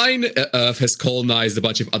very fine. Earth has colonized a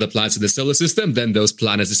bunch of other planets in the solar system. Then those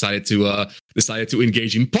planets decided to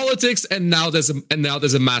engage in politics, and now there's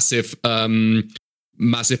a massive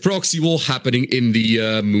proxy war happening in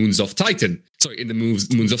the moons of Titan. Sorry, in the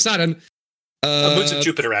moons of Saturn. Moons of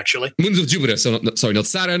Jupiter, actually. Moons of Jupiter, not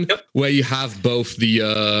Saturn, yep. Where you have both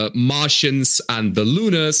the Martians and the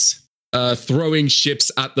Lunars throwing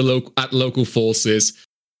ships at local forces,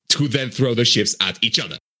 to then throw the ships at each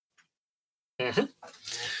other.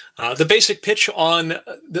 Mm-hmm. The basic pitch on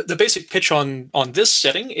this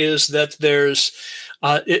setting is that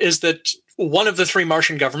one of the three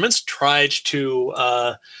Martian governments tried to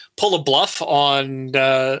pull a bluff on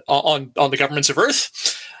the governments of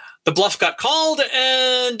Earth. The bluff got called,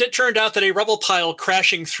 and it turned out that a rubble pile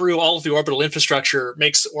crashing through all of the orbital infrastructure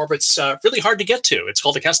makes orbits really hard to get to. It's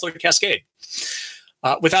called the Kessler Cascade.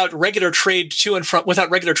 Without regular trade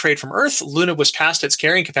from Earth, Luna was past its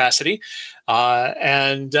carrying capacity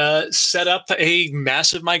and set up a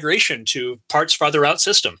massive migration to parts farther out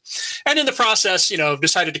system. And in the process,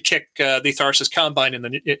 decided to kick the Tharsis Combine in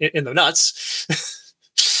the nuts.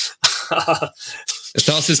 The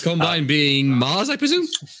Tharsis Combine being Mars, I presume?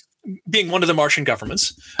 Being one of the Martian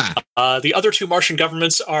governments. The other two Martian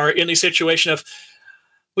governments are in the situation of,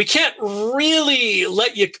 we can't really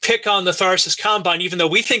let you pick on the Tharsis Combine, even though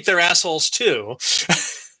we think they're assholes too.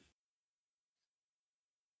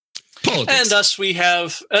 Politics. And thus we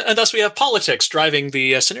have politics driving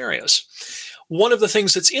the scenarios. One of the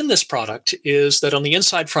things that's in this product is that on the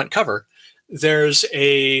inside front cover, there's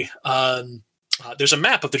a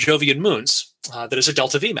map of the Jovian moons that is a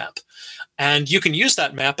Delta V map. And you can use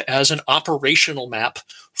that map as an operational map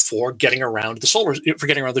for getting around the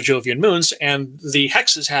Jovian moons, and the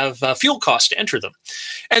hexes have fuel costs to enter them.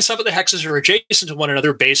 And some of the hexes are adjacent to one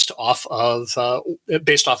another based off of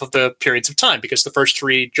the periods of time, because the first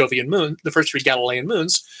three Galilean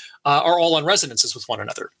moons are all on resonances with one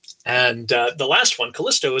another, and the last one,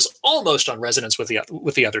 Callisto, is almost on resonance with the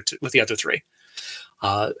other three.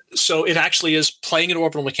 So it actually is playing in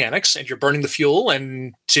orbital mechanics, and you're burning the fuel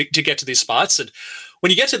and to get to these spots. And when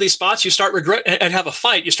you get to these spots, you start have a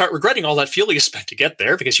fight. You start regretting all that fuel you spent to get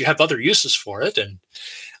there, because you have other uses for it. And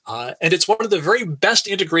it's one of the very best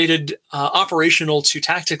integrated operational to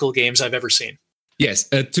tactical games I've ever seen. Yes,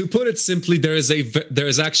 to put it simply, there is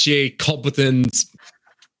actually a competent,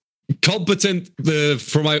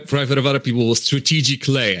 from my bit of other people, strategic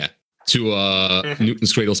layer to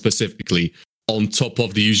Newton's Cradle specifically, on top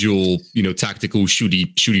of the usual, tactical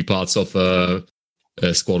shooty parts of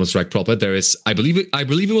Squadron Strike proper. There is, I believe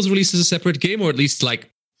it was released as a separate game, or at least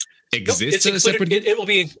exists as a separate game.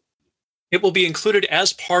 It will be included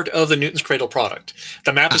as part of the Newton's Cradle product.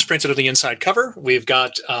 The map is printed on the inside cover. We've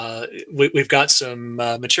got some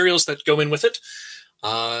materials that go in with it,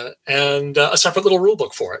 and a separate little rule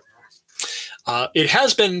book for it. It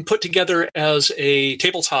has been put together as a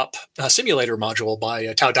tabletop simulator module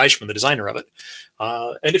by Tao Deichmann, the designer of it.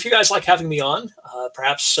 And if you guys like having me on,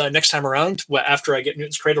 perhaps next time around, after I get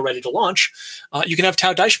Newton's Cradle ready to launch, you can have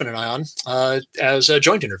Tao Deichmann and I on as a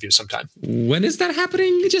joint interview sometime. When is that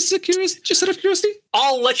happening? Just out of curiosity.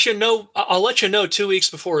 I'll let you know. I'll let you know 2 weeks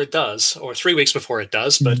before it does, or 3 weeks before it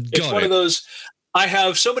does. But it's one of those. I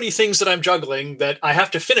have so many things that I'm juggling that I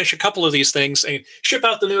have to finish a couple of these things and ship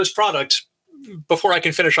out the newest product before I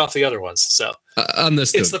can finish off the other ones. So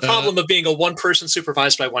understood. It's the problem of being a one-person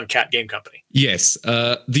supervised by one cat game company. Yes.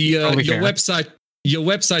 Your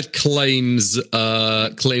website claims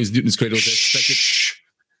Newton's Cradle is expected.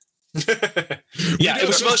 Yeah, it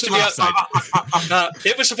was supposed to be out.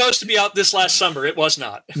 It was supposed to be out this last summer. It was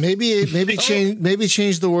not. Maybe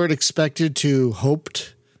change the word expected to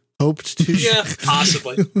hoped. Hoped to. Yeah,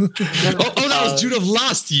 possibly. That was June of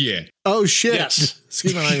last year. Oh shit! Yes.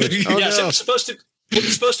 Excuse my language. Oh, yes, no. it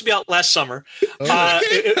was supposed to be out last summer.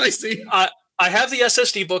 I see. I have the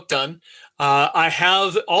SSD book done. I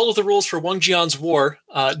have all of the rules for Wang Jian's War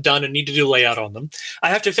done and need to do layout on them. I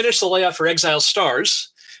have to finish the layout for Exile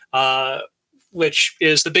Stars, which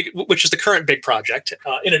is the current big project.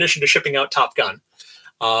 In addition to shipping out Top Gun.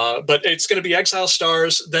 But it's going to be Exile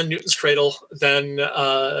Stars, then Newton's Cradle, then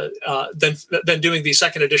doing the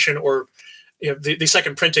second edition, or the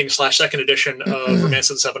second printing / second edition of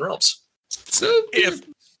Romance of the Seven Realms. So,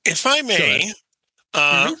 if I may,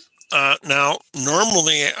 now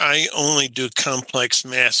normally I only do complex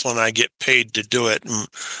math when I get paid to do it, and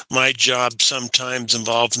my job sometimes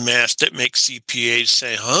involves math that makes CPAs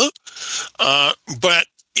say, "Huh?" But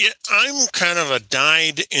I'm kind of a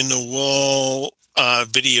dyed-in-the-wool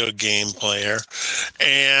video game player,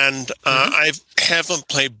 and I haven't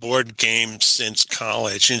played board games since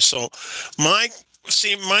college, and so my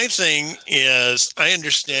thing is, I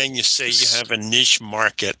understand you say you have a niche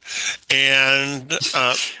market, and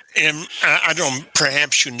I don't.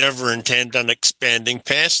 Perhaps you never intend on expanding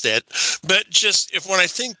past that, but just when I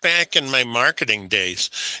think back in my marketing days,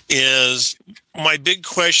 is my big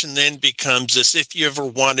question then becomes this: if you ever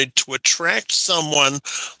wanted to attract someone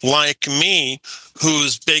like me,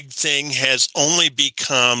 whose big thing has only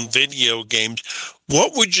become video games,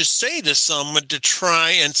 what would you say to someone to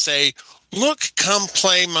try and say, "Look, come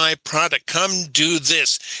play my product. Come do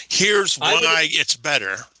this. Here's why it's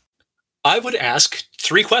better"? I would ask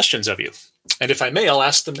 3 questions of you. And if I may, I'll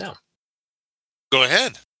ask them now. Go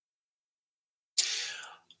ahead.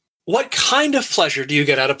 What kind of pleasure do you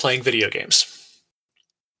get out of playing video games?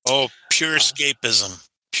 Oh, pure escapism.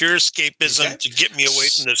 Pure escapism to get me away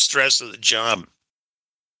from the stress of the job.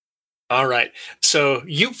 All right. So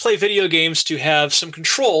you play video games to have some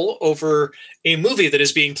control over a movie that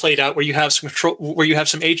is being played out, where you have some control, where you have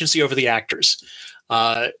some agency over the actors.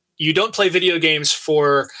 You don't play video games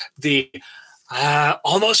for the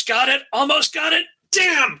almost got it,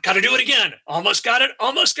 damn, got to do it again. Almost got it,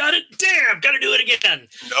 damn, got to do it again.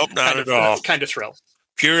 Nope, not at all. Kind of thrill.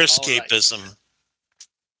 Pure escapism. Right.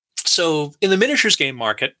 So in the miniatures game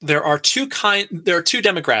market, there are two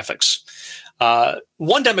demographics.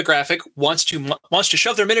 One demographic wants to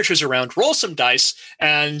shove their miniatures around, roll some dice,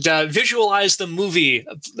 and visualize the movie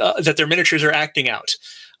that their miniatures are acting out,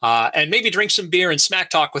 and maybe drink some beer and smack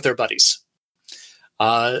talk with their buddies.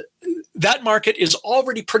 That market is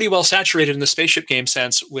already pretty well saturated in the spaceship game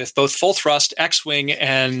sense, with both Full Thrust, X-Wing,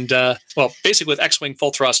 and basically with X-Wing,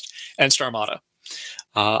 Full Thrust, and Starmada.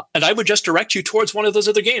 And I would just direct you towards one of those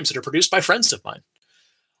other games that are produced by friends of mine.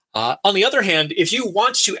 On the other hand, if you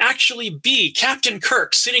want to actually be Captain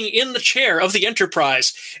Kirk sitting in the chair of the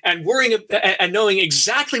Enterprise and worrying and knowing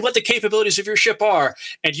exactly what the capabilities of your ship are,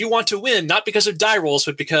 and you want to win not because of die rolls,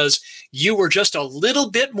 but because you were just a little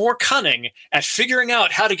bit more cunning at figuring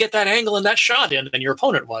out how to get that angle and that shot in than your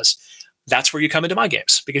opponent was, that's where you come into my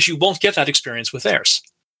games, because you won't get that experience with theirs.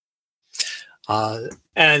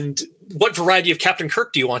 And what variety of Captain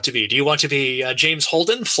Kirk do you want to be? Do you want to be James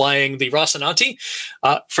Holden flying the Rocinante?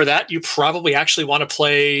 For that, you probably actually want to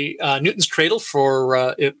play Newton's Cradle for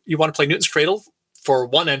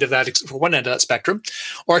one end of that spectrum,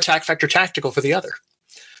 or Attack Vector Tactical for the other.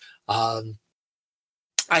 I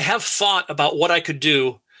have thought about what I could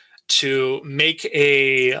do to make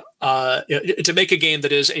a game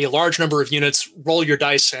that is a large number of units, roll your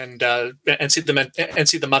dice, and see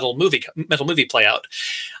the metal movie play out.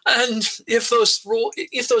 And if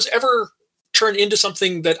those ever turn into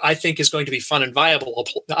something that I think is going to be fun and viable,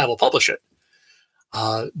 I will publish it.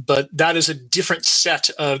 But that is a different set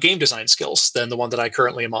of game design skills than the one that I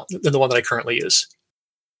currently use.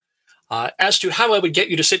 As to how I would get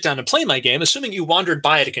you to sit down and play my game, assuming you wandered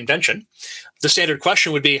by at a convention, the standard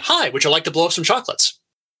question would be, "Hi, would you like to blow up some chocolates?"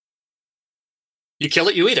 You kill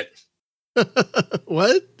it, you eat it.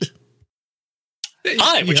 What?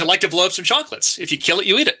 Hi, would you like to blow up some chocolates? If you kill it,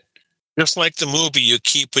 you eat it. Just like the movie, you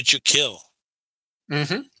keep what you kill.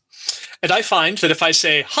 Mm-hmm. And I find that if I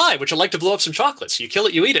say, "Hi, would you like to blow up some chocolates?" You kill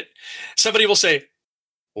it, you eat it. Somebody will say,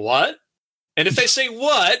 "What?" And if they say,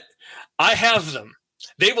 "What?" I have them.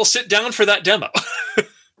 They will sit down for that demo.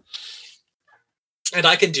 And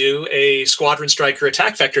I can do a Squadron Striker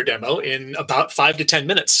attack vector demo in about 5 to 10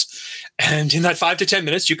 minutes. And in that 5 to 10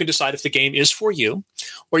 minutes, you can decide if the game is for you,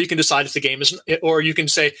 or you can decide if the game isn't, or you can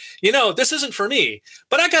say, this isn't for me,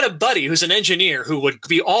 but I got a buddy who's an engineer who would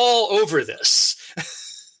be all over this.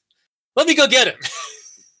 Let me go get him.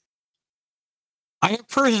 I have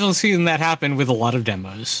personally seen that happen with a lot of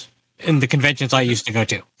demos in the conventions I used to go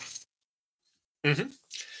to. Mm-hmm.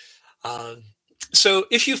 So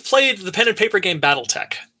if you've played the pen and paper game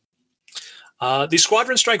BattleTech, the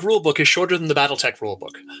Squadron Strike rulebook is shorter than the BattleTech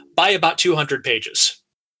rulebook by about 200 pages.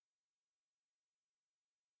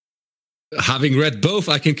 Having read both,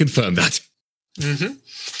 I can confirm that.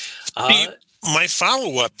 Mm-hmm. My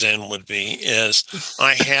follow-up then would be is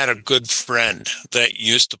I had a good friend that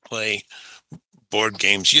used to play board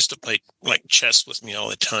games, used to play like chess with me all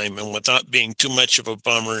the time, and without being too much of a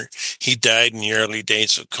bummer, he died in the early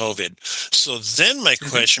days of COVID. So then my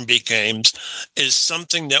question becomes, is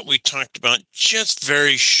something that we talked about just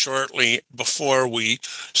very shortly before we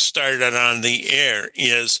started on the air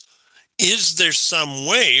is there some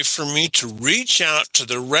way for me to reach out to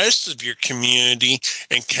the rest of your community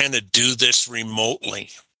and kind of do this remotely?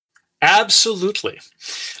 Absolutely.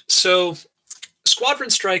 So Squadron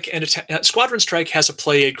Strike Squadron Strike has a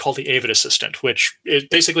play aid called the Avid Assistant, which it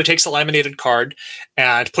basically takes a laminated card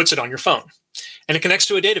and puts it on your phone, and it connects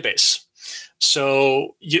to a database.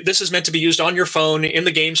 So this is meant to be used on your phone in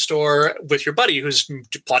the game store with your buddy who's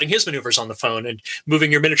plotting his maneuvers on the phone and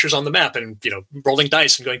moving your miniatures on the map and rolling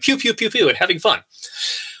dice and going pew pew pew pew and having fun.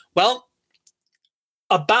 Well,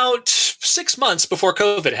 about 6 months before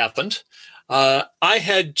COVID happened, I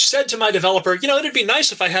had said to my developer, it'd be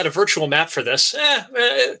nice if I had a virtual map for this.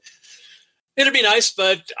 It'd be nice,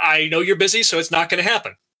 but I know you're busy, so it's not going to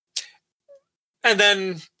happen. And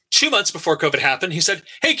then 2 months before COVID happened, he said,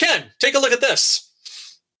 "Hey, Ken, take a look at this."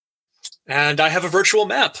 And I have a virtual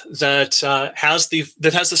map that has the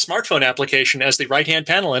smartphone application as the right-hand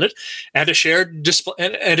panel in it, and a shared display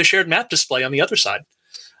and a shared map display on the other side.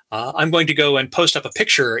 I'm going to go and post up a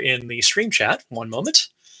picture in the stream chat. One moment.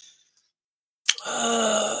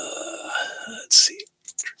 Let's see.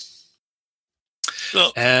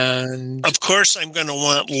 So, and of course, I'm going to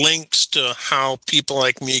want links to how people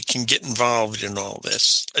like me can get involved in all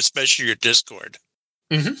this, especially your Discord.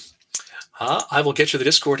 Mm-hmm. I will get you the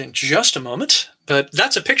Discord in just a moment, but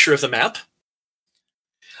that's a picture of the map.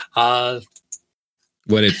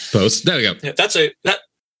 When it posts, there we go. Yeah,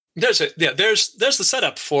 there's the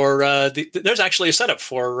setup for there's actually a setup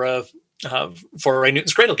for a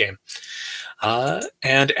Newton's Cradle game.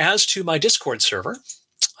 And as to my Discord server,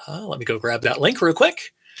 let me go grab that link real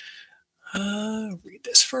quick. Read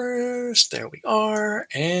this first. There we are.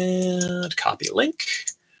 And copy a link.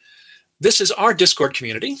 This is our Discord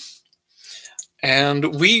community. And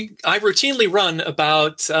I routinely run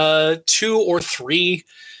about 2 or 3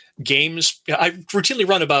 games. I routinely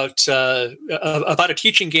run about a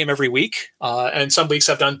teaching game every week. And some weeks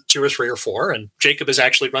I've done 2 or 3 or 4. And Jacob has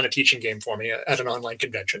actually run a teaching game for me at an online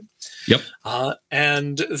convention. Yep.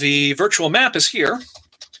 And the virtual map is here.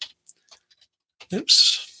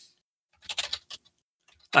 Oops.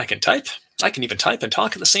 I can type. I can even type and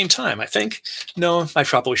talk at the same time, I think. No, I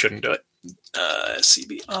probably shouldn't do it.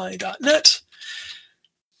 cbi.net.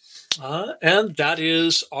 And that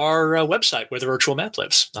is our website where the virtual map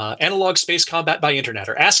lives. Analog Space Combat by Internet,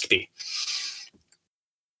 or ASCII.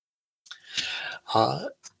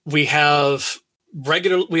 We have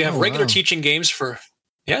regular teaching games for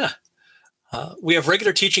we have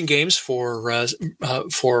regular teaching games for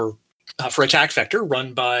Attack Vector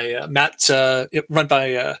run by Matt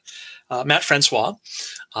Francois.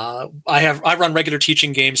 I run regular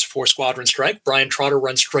teaching games for Squadron Strike. Brian Trotter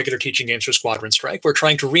runs regular teaching games for Squadron Strike. We're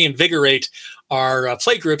trying to reinvigorate our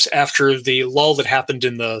play groups after the lull that happened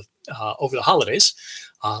in the over the holidays.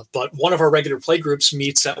 But one of our regular play groups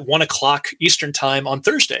meets at 1:00 Eastern time on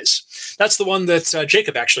Thursdays. That's the one that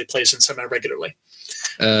Jacob actually plays in semi-regularly.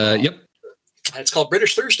 Yep. It's called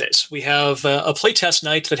British Thursdays. We have a playtest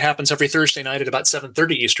night that happens every Thursday night at about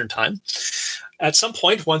 7:30 Eastern Time. At some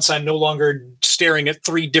point, once I'm no longer staring at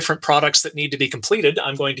 3 different products that need to be completed,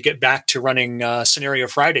 I'm going to get back to running Scenario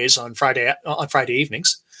Fridays on Friday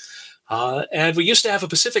evenings. And we used to have a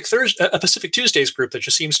Pacific Tuesdays group that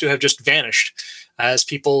just seems to have just vanished as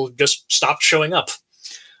people just stopped showing up.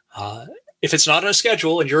 If it's not on a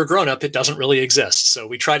schedule and you're a grown-up, it doesn't really exist. So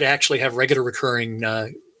we try to actually have regular recurring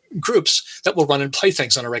groups that will run and play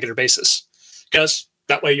things on a regular basis. Because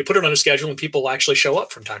that way you put it on a schedule and people will actually show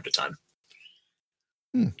up from time to time.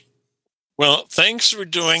 Well, thanks for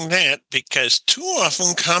doing that, because too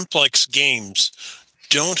often complex games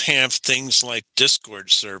don't have things like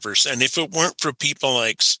Discord servers. And if it weren't for people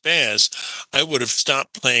like Spaz, I would have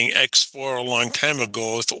stopped playing X4 a long time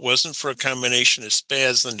ago if it wasn't for a combination of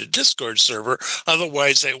Spaz and the Discord server.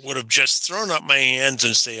 Otherwise, I would have just thrown up my hands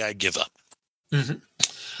and say I give up.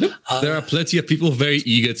 There are plenty of people very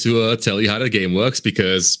eager to tell you how the game works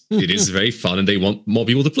because it is very fun and they want more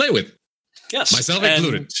people to play with. Yes. Myself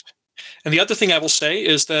included. And the other thing I will say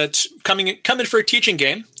is that come in for a teaching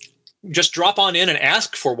game, just drop on in and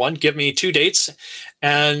ask for one. Give me 2 dates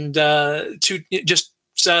and come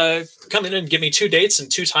in and give me 2 dates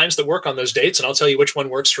and 2 times that work on those dates. And I'll tell you which one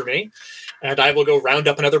works for me. And I will go round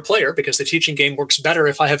up another player because the teaching game works better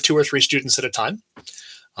if I have 2 or 3 students at a time.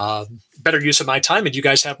 Better use of my time and you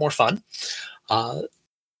guys have more fun. And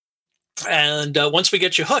once we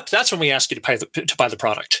get you hooked, that's when we ask you to buy the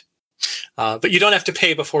product. But you don't have to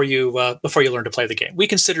pay before you learn to play the game. We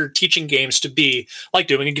consider teaching games to be like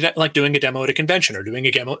doing a demo at a convention or doing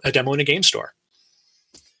a demo in a game store.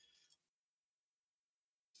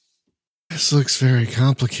 This looks very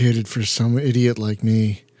complicated for some idiot like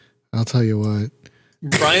me. I'll tell you what,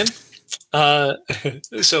 Brian.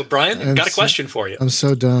 So Brian, got a question for you. I'm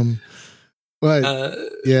so dumb. What?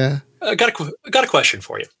 Yeah. I got a question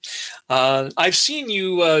for you. I've seen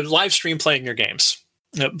you live stream playing your games.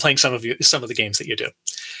 Playing some of the games that you do,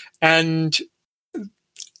 and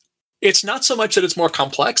it's not so much that it's more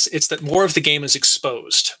complex; it's that more of the game is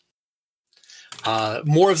exposed.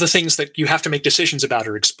 More of the things that you have to make decisions about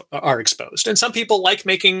are exposed, and some people like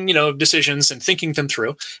making decisions and thinking them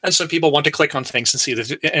through, and some people want to click on things and see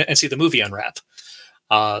the movie unwrap.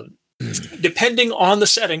 Depending on the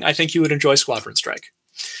setting, I think you would enjoy Squadron Strike.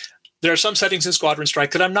 There are some settings in Squadron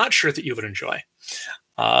Strike that I'm not sure that you would enjoy.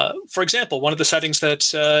 For example, one of the settings that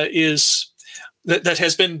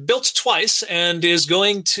has been built twice and is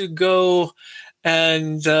going to go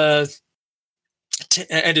and is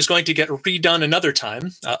going to get redone another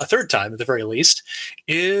time, a third time at the very least,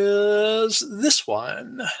 is this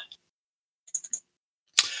one.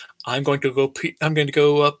 I'm going to go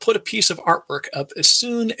put a piece of artwork up as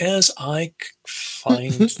soon as I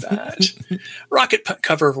find that rocket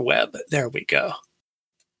cover web. There we go.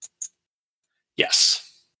 Yes.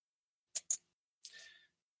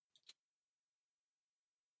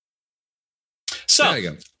 So, there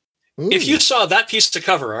you go. If you saw that piece of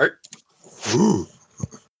cover art,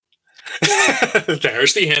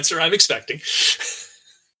 there's the answer I'm expecting.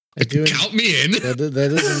 Count me in.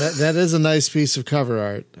 That is a nice piece of cover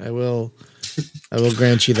art. I will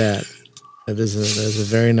grant you that. That is a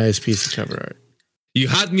very nice piece of cover art. You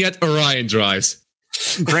had me at Orion Drives.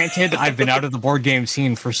 Granted, I've been out of the board game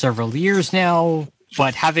scene for several years now,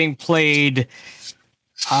 but having played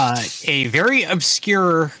a very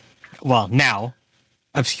obscure game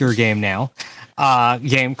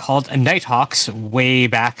called Nighthawks way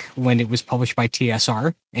back when it was published by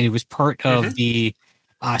TSR, and it was part of the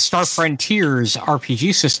Star Frontiers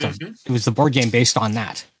RPG system. It was the board game based on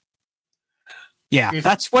that. Yeah,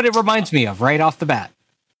 that's what it reminds me of right off the bat.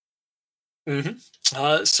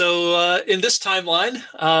 So in this timeline,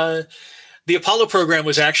 the Apollo program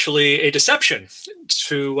was actually a deception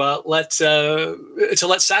to let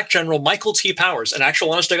SAC General Michael T. Powers, an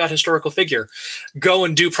actual honest-to-God historical figure, go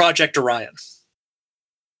and do Project Orion.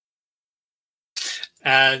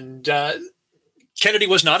 And Kennedy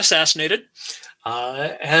was not assassinated.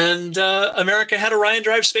 And America had Orion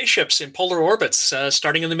Drive spaceships in polar orbits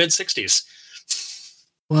starting in the mid-'60s.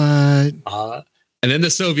 What? And then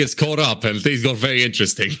the Soviets caught up and things got very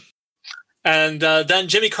interesting. And then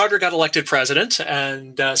Jimmy Carter got elected president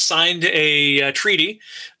and signed a treaty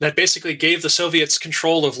that basically gave the Soviets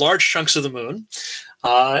control of large chunks of the moon.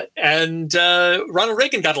 And Ronald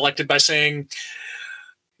Reagan got elected by saying,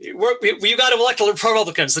 you got to elect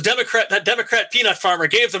Republicans. That Democrat peanut farmer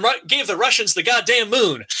gave the Russians the goddamn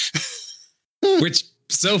moon. Which,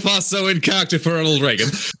 so far, so in character for Ronald Reagan.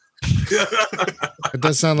 It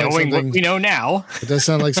does sound like Knowing something what we know now. It does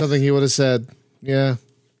sound like something he would have said. Yeah.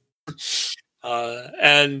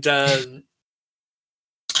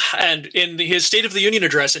 And in his State of the Union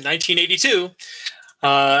address in 1982,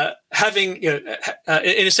 in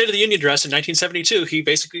his State of the Union address in 1972, he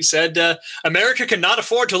basically said, "America cannot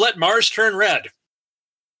afford to let Mars turn red."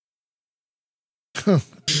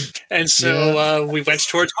 And so we went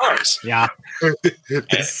towards Mars. Yeah. And the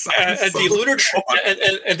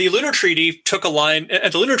lunar treaty took a line,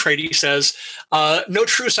 and the lunar treaty says, "No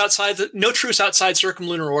truce outside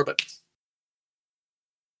circumlunar orbit."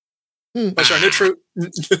 Oh, sorry, no truce.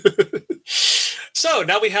 So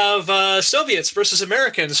now we have Soviets versus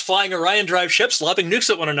Americans flying Orion drive ships, lobbing nukes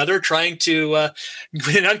at one another, trying to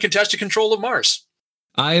win uncontested control of Mars.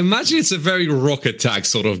 I imagine it's a very rock attack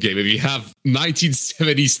sort of game if you have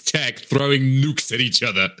 1970s tech throwing nukes at each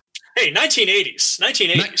other. Hey, 1980s. That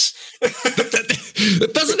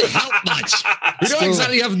doesn't help much. We don't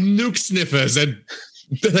exactly have nuke sniffers and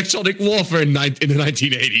electronic warfare in the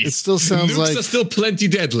 1980s. It still sounds nukes are still plenty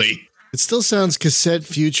deadly. It still sounds cassette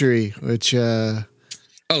futury, which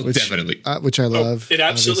definitely. Which I love. It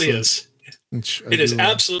absolutely is. It is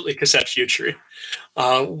absolutely cassette futury.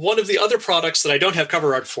 One of the other products that I don't have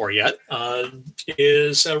cover art for yet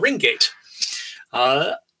is Ringgate.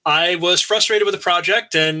 I was frustrated with the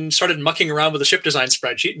project and started mucking around with a ship design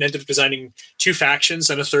spreadsheet and ended up designing 2 factions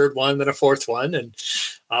and a third one, then a fourth one, and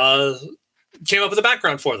came up with a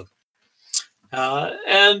background for them.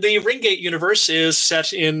 And the Ringgate universe is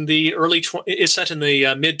set in the late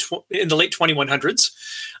 2100s.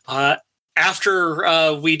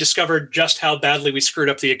 After we discovered just how badly we screwed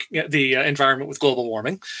up the environment with global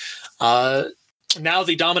warming. Now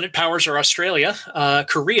the dominant powers are Australia,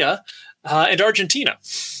 Korea, and Argentina.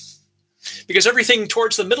 Because everything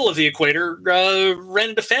towards the middle of the equator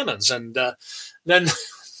ran into famines, and then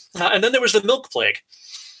there was the milk plague.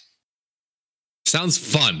 Sounds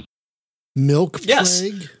fun. Milk yes.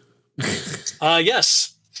 plague?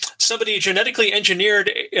 Yes. Somebody genetically engineered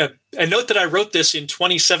a note that I wrote this in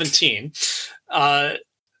 2017.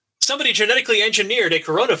 Somebody genetically engineered a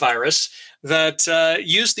coronavirus that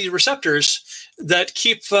used the receptors that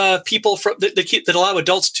keep people from that allow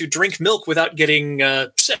adults to drink milk without getting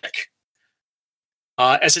sick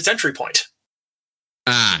as its entry point.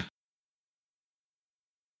 Yeah,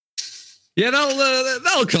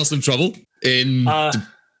 that'll cause some trouble in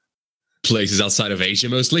places outside of Asia,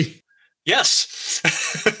 mostly. Yes.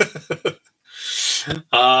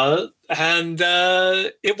 And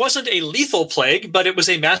it wasn't a lethal plague, but it was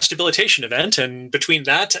a mass debilitation event. And between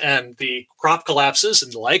that and the crop collapses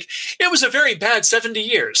and the like, it was a very bad 70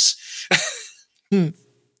 years. And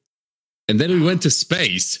then we went to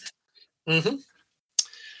space. Mm-hmm.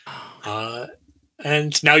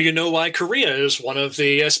 And now you know why Korea is one of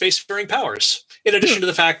the spacefaring powers. In addition to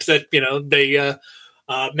the fact that, they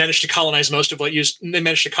managed to colonize most of what used. They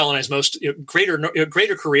managed to colonize most. Greater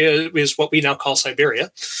Korea is what we now call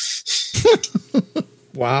Siberia.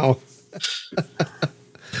 Wow.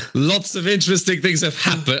 Lots of interesting things have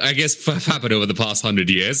happened. I guess have happened over the past 100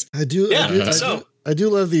 years. I do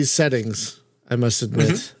love these settings. I must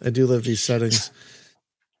admit, I do love these settings.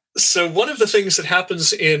 So one of the things that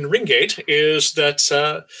happens in Ringgate is that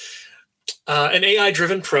an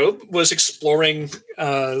AI-driven probe was exploring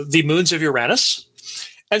the moons of Uranus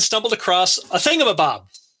and stumbled across a thingamabob.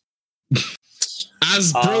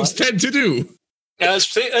 As probes tend to do. As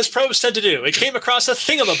probes tend to do. It came across a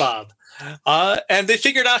thingamabob. And they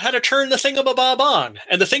figured out how to turn the thingamabob on.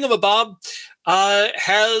 And the thingamabob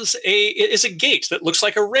is a gate that looks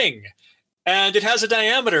like a ring. And it has an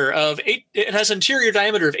interior diameter of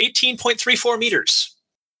 18.34 meters.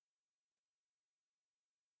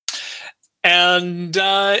 And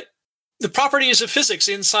the properties of physics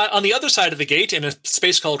inside on the other side of the gate in a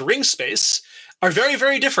space called ring space are very,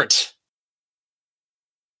 very different.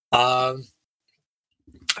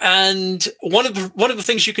 And one of the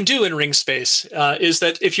things you can do in ring space is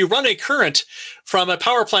that if you run a current from a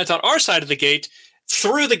power plant on our side of the gate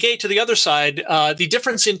through the gate to the other side, the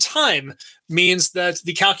difference in time means that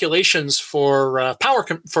the calculations for power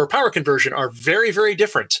conversion are very, very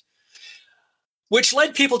different. Which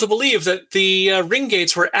led people to believe that the ring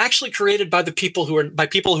gates were actually created by people who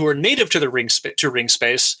are native to the ring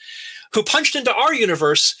space, who punched into our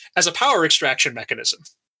universe as a power extraction mechanism.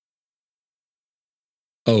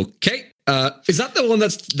 Okay, is that the one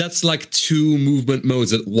that's like 2 movement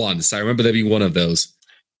modes at once? I remember there being one of those.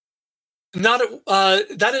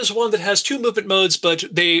 That is one that has 2 movement modes, but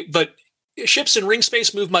ships in ring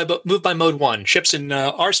space move by mode 1. Ships in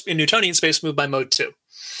Newtonian space move by mode 2.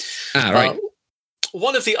 Right.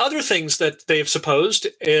 One of the other things that they've supposed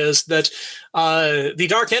is that the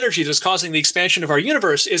dark energy that's causing the expansion of our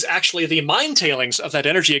universe is actually the mind tailings of that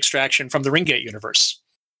energy extraction from the Ringgate universe.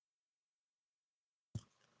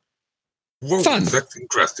 Whoa, Fun. That's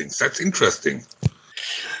interesting.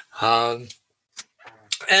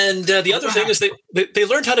 And the other thing is they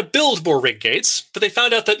learned how to build more ring gates, but they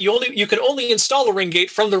found out that you can only install a ring gate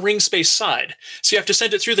from the ring space side. So you have to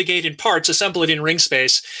send it through the gate in parts, assemble it in ring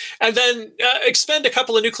space, and then expend a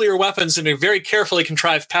couple of nuclear weapons in a very carefully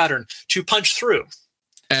contrived pattern to punch through.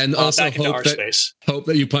 And also back into our space. Hope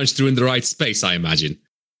that you punch through in the right space, I imagine.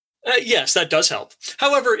 Yes, that does help.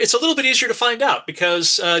 However, it's a little bit easier to find out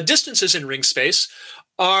because distances in ring space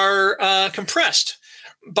are compressed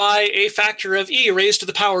by a factor of e raised to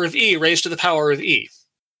the power of e raised to the power of e.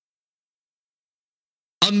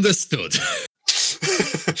 Understood.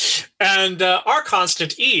 And our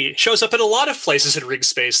constant e shows up in a lot of places in ring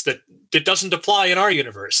space that it doesn't apply in our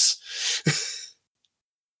universe.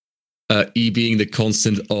 E being the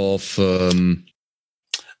constant of...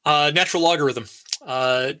 natural logarithm.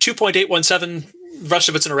 2.817, the rest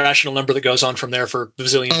of it's an irrational number that goes on from there for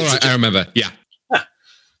bazillions. Oh, right, I remember. Yeah.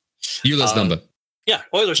 Euler's number. Yeah,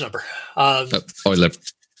 Euler's number. Euler.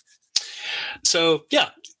 So, yeah,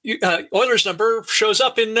 Euler's number shows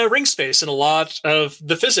up in ring space in a lot of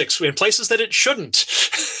the physics in places that it shouldn't.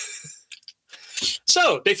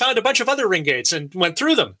 So they found a bunch of other ring gates and went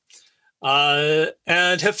through them.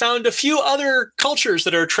 And have found a few other cultures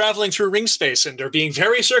that are traveling through ring space and are being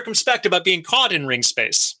very circumspect about being caught in ring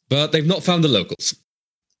space. But they've not found the locals.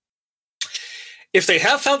 If they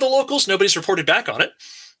have found the locals, nobody's reported back on it.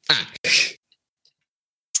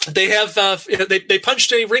 They have they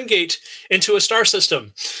punched a ring gate into a star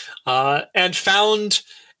system and found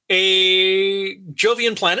a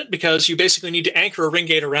Jovian planet because you basically need to anchor a ring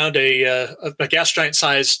gate around a gas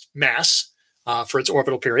giant-sized mass for its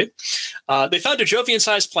orbital period. They found a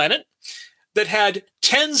Jovian-sized planet that had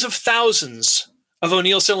tens of thousands of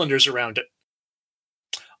O'Neill cylinders around it.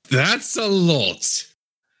 That's a lot.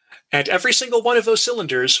 And every single one of those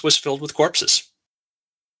cylinders was filled with corpses.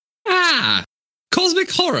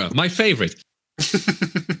 Cosmic horror, my favorite.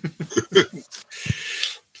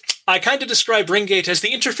 I kind of describe Ringgate as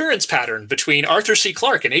the interference pattern between Arthur C.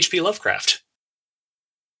 Clarke and H.P. Lovecraft.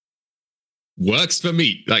 Works for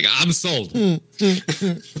me. Like, I'm sold.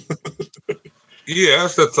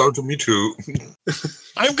 Yes, that sounds to me too.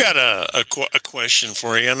 I've got a question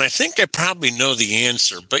for you, and I think I probably know the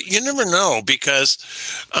answer, but you never know because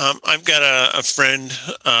I've got a friend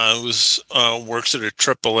who works at a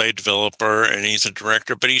AAA developer, and he's a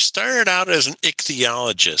director, but he started out as an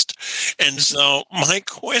ichthyologist. And so my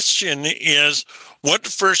question is,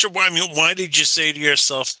 why did you say to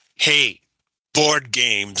yourself, hey, board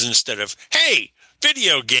games instead of, hey,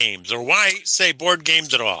 video games, or why say board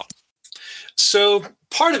games at all? So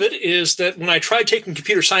part of it is that when I tried taking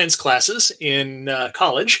computer science classes in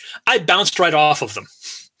college, I bounced right off of them.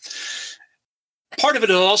 Part of it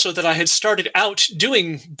is also that I had started out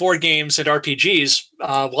doing board games and RPGs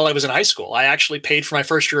while I was in high school. I actually paid for my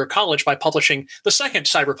first year of college by publishing the second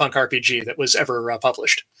cyberpunk RPG that was ever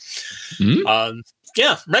published.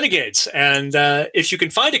 Yeah, Renegades. And if you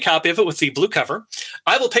can find a copy of it with the blue cover,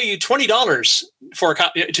 I will pay you $20 for a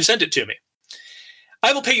copy to send it to me.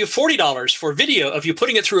 I will pay you $40 for video of you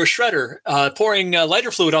putting it through a shredder, pouring lighter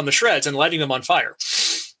fluid on the shreds and lighting them on fire.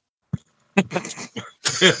 But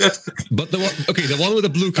the one with the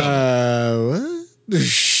blue cover.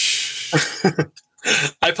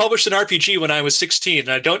 I published an RPG when I was 16,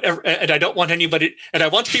 and I don't want anybody, and I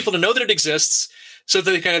want people to know that it exists so that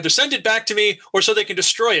they can either send it back to me or so they can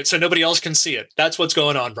destroy it so nobody else can see it. That's what's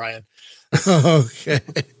going on, Brian. Okay.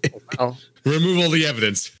 Wow. Remove all the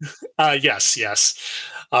evidence. Yes.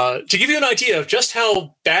 To give you an idea of just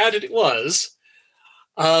how bad it was,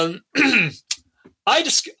 I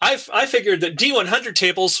figured that D100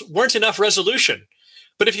 tables weren't enough resolution.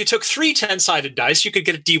 But if you took 3 10-sided dice, you could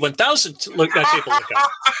get a D1000 table lookup.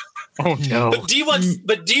 Oh no! But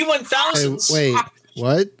D1000s. Wait,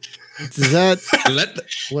 what? Does that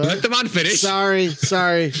Let the man finish. Sorry.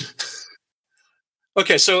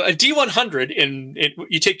 Okay, so a D100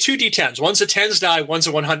 you take 2 D10s. One's a 10s die, one's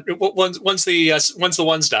a 100. One's the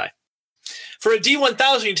ones die. For a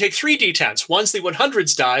D1000, you take 3 D10s. One's the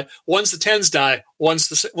 100s die, one's the 10s die, one's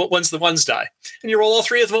the ones die, and you roll all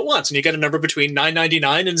 3 of them at once, and you get a number between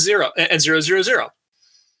 999 and 0 and 000.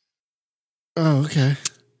 Oh, okay.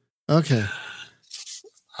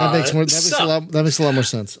 That makes a lot more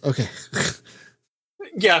sense. Okay.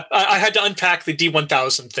 Yeah, I had to unpack the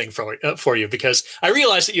D1000 thing for you because I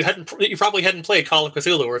realized that you probably hadn't played Call of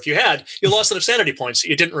Cthulhu, or if you had, you lost enough sanity points that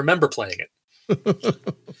you didn't remember playing it.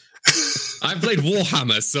 I've played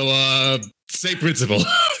Warhammer, so same principle.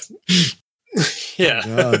 Yeah.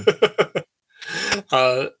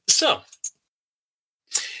 Oh, So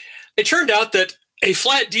it turned out that a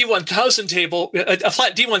flat D1000 table,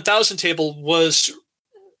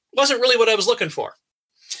 wasn't really what I was looking for.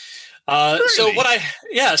 Really? So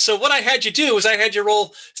what I had you do was I had you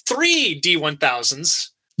roll 3 D1000s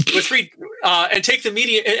with 3 and take the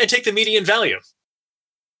median value.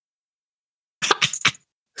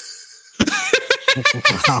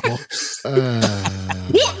 Wow.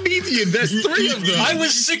 What median? There's 3 of them. I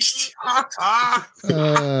was 16.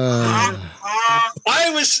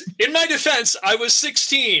 In my defense, I was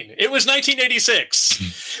 16. It was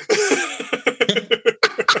 1986.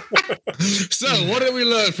 So, what did we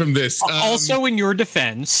learn from this? Also, in your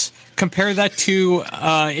defense, compare that to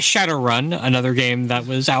Shadowrun, another game that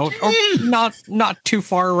was out not too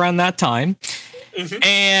far around that time. Mm-hmm.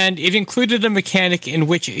 And it included a mechanic in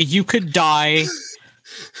which you could die.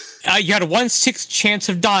 You had a 1/6 chance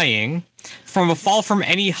of dying from a fall from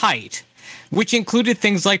any height, which included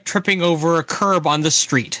things like tripping over a curb on the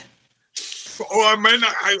street. Oh man,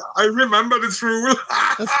 I remember this rule.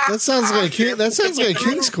 That sounds like a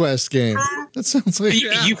King's Quest game. That sounds like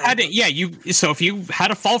you had it. Yeah, so if you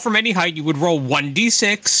had a fall from any height, you would roll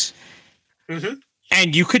 1d6, mm-hmm.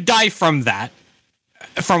 and you could die from that.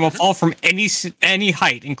 From a fall from any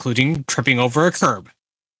height, including tripping over a curb.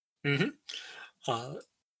 Mm-hmm.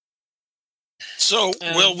 So,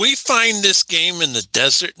 will we find this game in the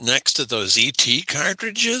desert next to those ET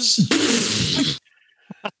cartridges?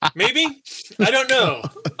 Maybe. I don't know.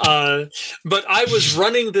 But I was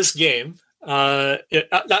running this game. I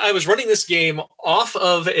was running this game off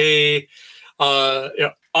of a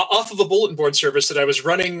bulletin board service that I was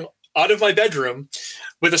running out of my bedroom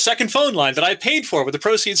with a second phone line that I paid for with the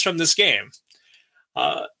proceeds from this game,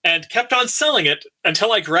 and kept on selling it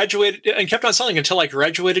until I graduated.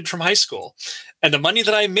 From high school, and the money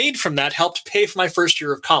that I made from that helped pay for my first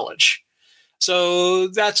year of college. So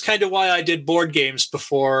that's kind of why I did board games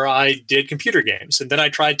before I did computer games, and then I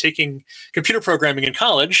tried taking computer programming in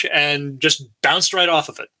college and just bounced right off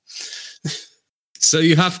of it. So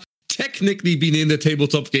you have technically been in the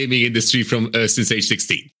tabletop gaming industry from since age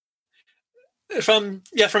 16. From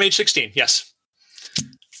age 16, yes.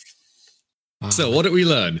 So what did we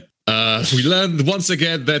learn? We learned once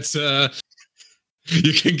again that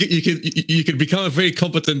you can become a very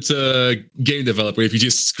competent game developer if you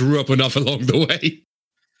just screw up enough along the way.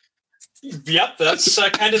 Yep, that's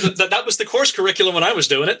kind of that was the course curriculum when I was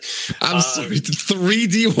doing it. I'm sorry,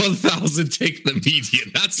 3D1000 take the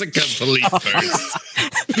median. That's a complete first.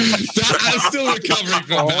 I'm still recovering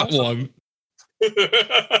from that one.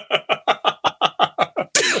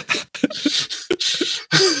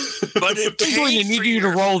 But I'm going to need you to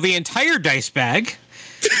roll the entire dice bag.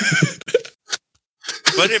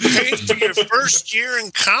 But it paid for your first year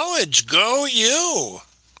in college. Go you.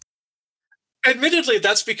 Admittedly,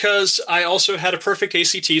 that's because I also had a perfect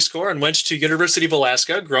ACT score and went to University of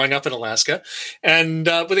Alaska, growing up in Alaska. And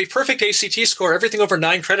with a perfect ACT score, everything over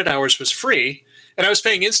 9 credit hours was free. And I was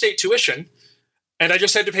paying in-state tuition. And I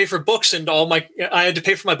just had to pay for books and I had to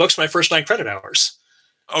pay for my books my first 9 credit hours.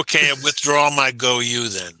 Okay, I withdraw my go you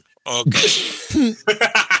then. Okay.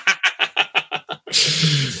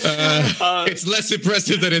 It's less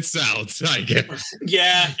impressive than it sounds, I guess.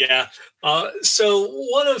 Yeah. So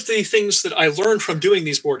one of the things that I learned from doing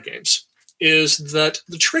these board games is that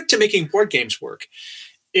the trick to making board games work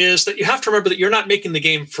is that you have to remember that you're not making the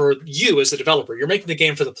game for you as the developer. You're making the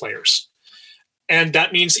game for the players. And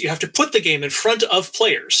that means that you have to put the game in front of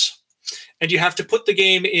players. And you have to put the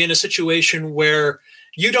game in a situation where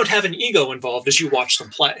you don't have an ego involved as you watch them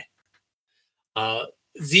play.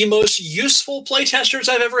 The most useful playtesters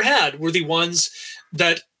I've ever had were the ones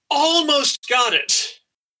that almost got it.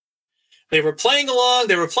 They were playing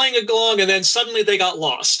along, and then suddenly they got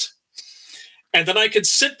lost. And then I could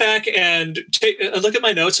sit back and look at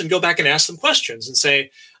my notes and go back and ask them questions and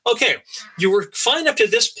say, okay, you were fine up to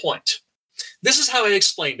this point. This is how I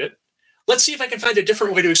explained it. Let's see if I can find a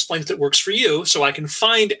different way to explain it that works for you so I can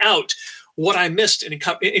find out what I missed in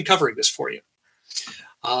covering this for you.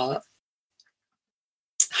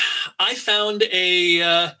 I found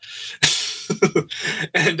and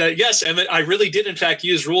yes, Emmett, I really did in fact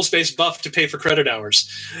use rules-based buff to pay for credit hours,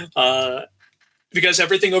 because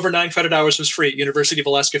everything over 9 credit hours was free at University of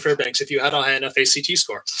Alaska Fairbanks if you had a high enough ACT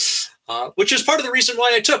score, which is part of the reason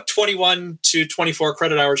why I took 21 to 24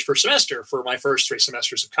 credit hours per semester for my first 3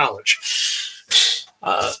 semesters of college.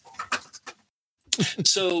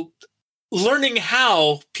 So learning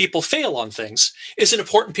how people fail on things is an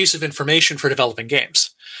important piece of information for developing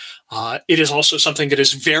games. It is also something that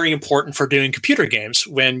is very important for doing computer games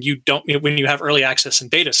when you have early access and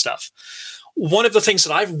beta stuff. one of the things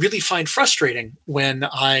that I really find frustrating when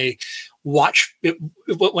I watch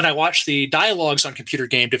the dialogues on computer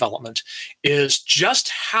game development is just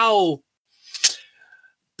how,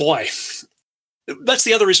 boy, that's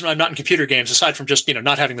the other reason I'm not in computer games, aside from just,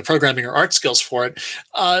 not having the programming or art skills for it.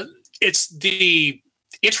 It's the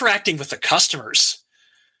interacting with the customers.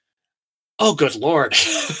 Oh, good Lord.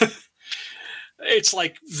 It's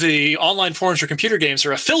like the online forums for computer games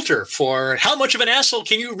are a filter for how much of an asshole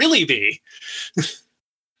can you really be?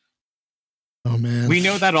 Oh, man. We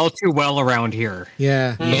know that all too well around here.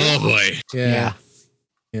 Yeah. Oh boy. Yeah.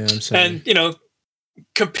 I'm sorry. And,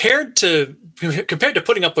 compared to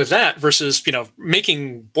putting up with that versus,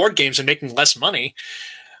 making board games and making less money,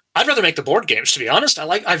 I'd rather make the board games, to be honest.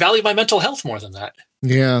 I value my mental health more than that.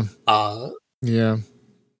 Yeah. Yeah.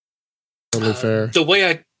 Totally fair. The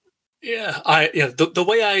way the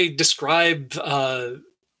way I describe a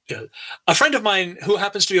friend of mine who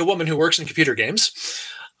happens to be a woman who works in computer games.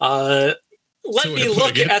 Let me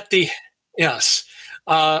look at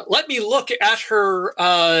her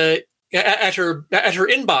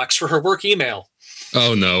inbox for her work email.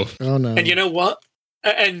 Oh no. And you know what?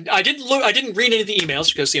 And I didn't read any of the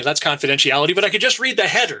emails because that's confidentiality, but I could just read the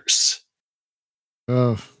headers.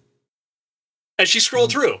 Oh. As she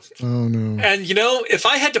scrolled through. Oh no. And if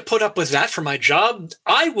I had to put up with that for my job,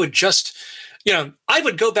 I would just I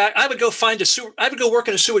would go back, I would go work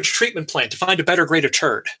in a sewage treatment plant to find a better grade of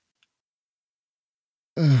turd.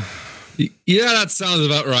 Yeah, that sounds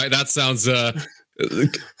about right. That sounds about,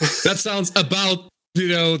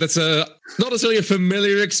 that's not necessarily a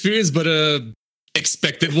familiar experience, but a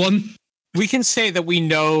expected one. We can say that we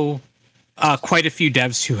know quite a few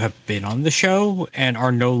devs who have been on the show and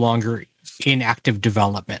are no longer in active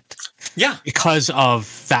development. Yeah. Because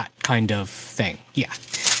of that kind of thing. Yeah.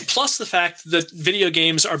 Plus the fact that video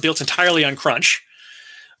games are built entirely on crunch.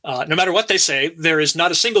 No matter what they say, there's not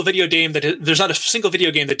a single video game that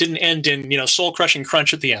didn't end in soul-crushing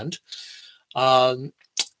crunch at the end.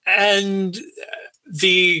 And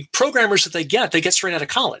the programmers that they get straight out of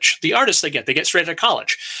college. The artists they get straight out of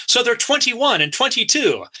college. So they're 21 and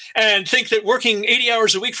 22 and think that working 80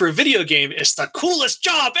 hours a week for a video game is the coolest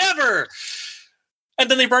job ever. And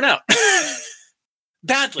then they burn out.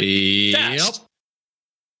 Badly. Yep.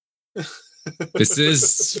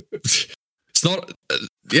 Fast. It's not.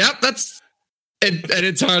 That's an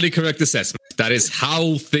entirely correct assessment. That is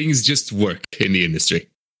how things just work in the industry.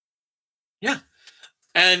 Yeah.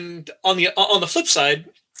 And on the flip side,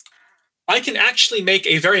 I can actually make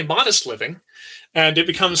a very modest living, and it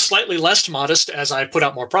becomes slightly less modest as I put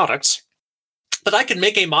out more products. But I can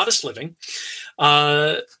make a modest living.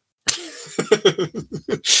 I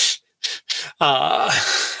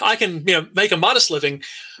can make a modest living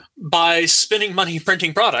by spending money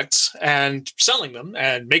printing products and selling them,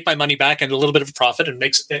 and make my money back and a little bit of a profit, and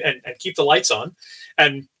keep the lights on,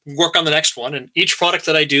 and work on the next one. And each product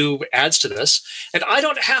that I do adds to this, and I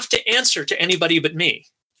don't have to answer to anybody but me.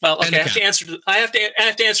 Well, okay, I have to answer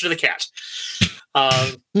to the cat.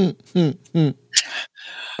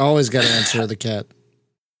 Always got to answer to the cat.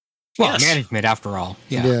 Well, yes. Management, after all.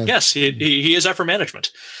 Yeah. Yes, he is upper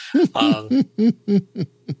management.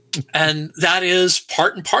 And that is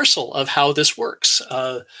part and parcel of how this works.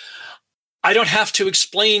 I don't have to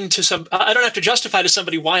I don't have to justify to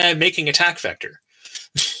somebody why I'm making Attack Vector.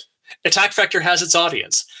 Attack Vector has its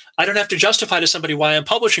audience. I don't have to justify to somebody why I'm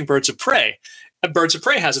publishing Birds of Prey. Birds of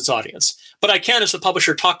Prey has its audience. But I can, as the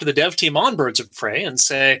publisher, talk to the dev team on Birds of Prey and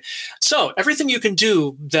say, so everything you can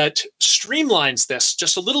do that streamlines this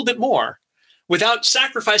just a little bit more without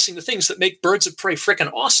sacrificing the things that make Birds of Prey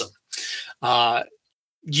frickin' awesome, I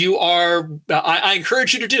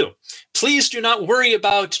encourage you to do. Please do not worry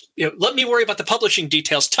about, let me worry about the publishing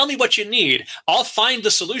details. Tell me what you need. I'll find the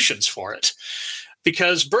solutions for it.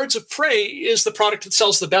 Because Birds of Prey is the product that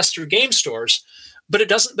sells the best through game stores, but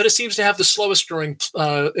it seems to have the slowest growing,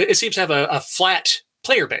 it seems to have a flat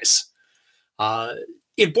player base.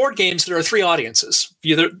 In board games, there are three audiences.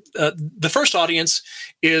 The first audience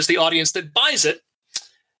is the audience that buys it,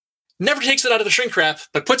 never takes it out of the shrink wrap,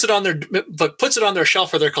 but puts it on their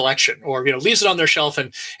shelf for their collection, or leaves it on their shelf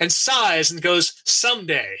and sighs and goes,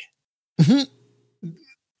 someday. Mm-hmm.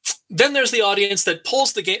 Then there's the audience that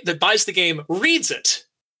buys the game, reads it,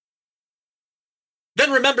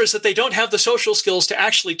 then remembers that they don't have the social skills to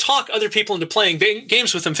actually talk other people into playing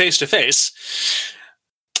games with them face to face,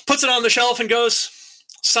 puts it on the shelf and goes,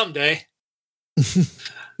 someday.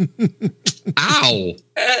 Ow.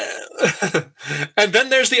 And then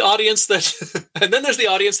there's the audience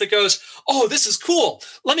that goes, oh, this is cool.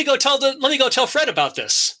 Let me go tell Fred about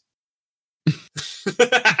this.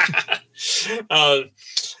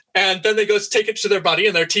 And then they go take it to their buddy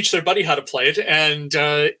and they teach their buddy how to play it. And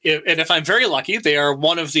if I'm very lucky, they are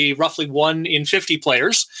one of the roughly 1 in 50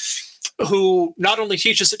 players who not only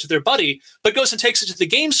teaches it to their buddy, but goes and takes it to the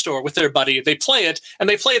game store with their buddy. They play it, and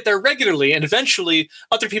they play it there regularly. And eventually,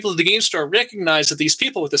 other people at the game store recognize that these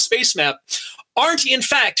people with the space map aren't, in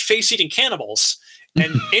fact, face-eating cannibals.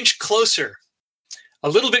 And inch closer, a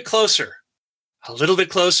little bit closer, a little bit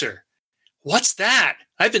closer. What's that?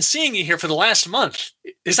 I've been seeing you here for the last month.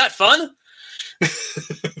 Is that fun?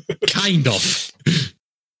 Kind of.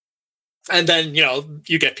 And then,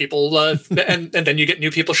 you get people, and then you get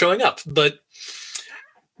new people showing up. But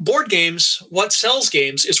board games, what sells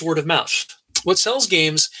games is word of mouth. What sells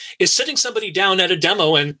games is sitting somebody down at a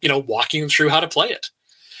demo and, walking them through how to play it.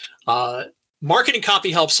 Marketing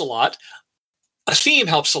copy helps a lot. A theme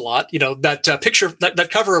helps a lot. That picture, that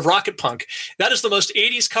cover of Rocket Punk, that is the most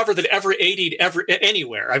 80s cover that ever 80'd ever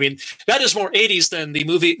anywhere. I mean, that is more 80s than the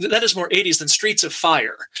movie. That is more 80s than Streets of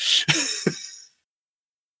Fire.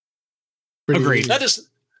 Agreed. 80s. That is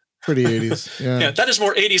pretty 80s. Yeah. That is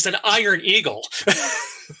more 80s than Iron Eagle.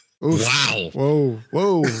 Oof. Wow.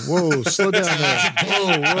 Whoa. Slow down there.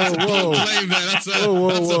 Whoa. Claim there. That's a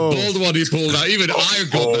bold one he pulled out. Even I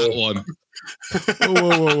got that one.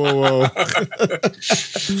 Whoa.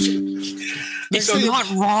 It's not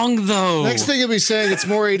wrong, though. Next thing you'll be saying it's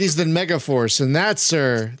more 80s than Megaforce, and that's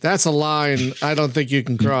a line I don't think you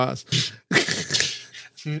can cross.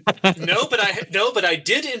 No, but I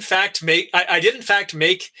did in fact make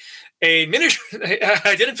a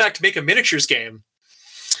miniatures game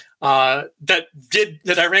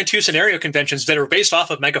that I ran 2 scenario conventions that were based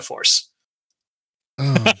off of Megaforce.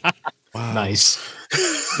 Oh, wow. Nice.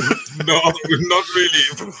 No, not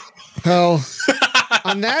really. Well,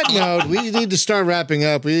 on that note, we need to start wrapping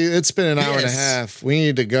up. It's been an hour and a half. We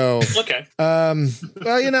need to go. Okay.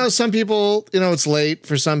 Well, some people, it's late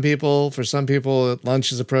for some people. For some people,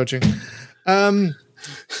 lunch is approaching.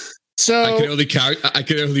 So I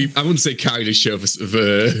wouldn't say carry the show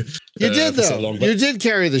you did though. So long, you did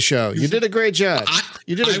carry the show. You did a great job.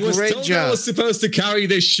 You did a great job. I was supposed to carry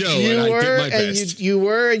this show, You and were, I did my best. You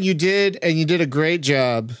did a great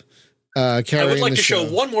job carrying the show. I would like to show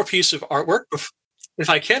one more piece of artwork. If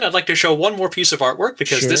I can, I'd like to show one more piece of artwork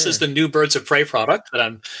because this is the new Birds of Prey product that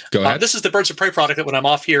I'm. Go ahead. This is the Birds of Prey product that when I'm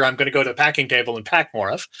off here, I'm going to go to the packing table and pack more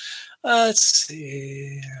of. Let's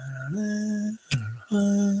see.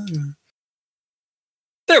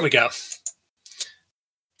 There we go.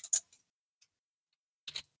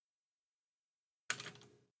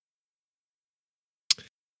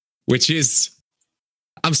 Which is,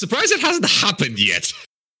 I'm surprised it hasn't happened yet.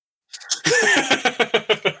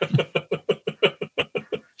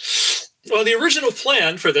 Well, the original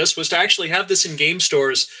plan for this was to actually have this in game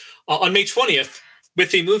stores on May 20th,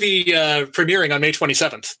 with the movie premiering on May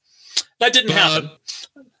 27th. That didn't happen.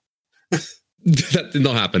 That did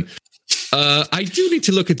not happen. I do need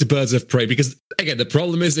to look at the Birds of Prey because, again, the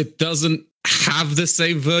problem is it doesn't have the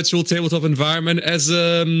same virtual tabletop environment as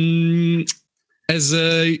AVT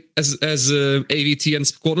and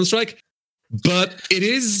Squadron Strike, but it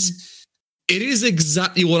is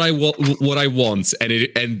exactly what I want, and what I want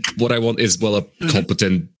is a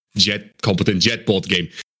competent jetboard game.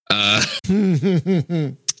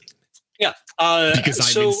 Yeah,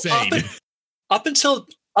 because I'm insane. Up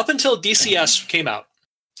until DCS came out,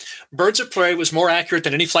 Birds of Prey was more accurate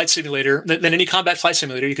than any flight simulator, than any combat flight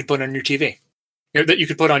simulator you could put on your TV, that you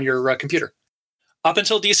could put on your computer. Up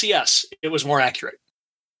until DCS, it was more accurate.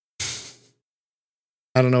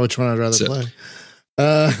 I don't know which one I'd rather play.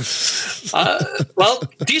 Well,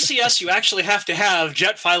 DCS, you actually have to have you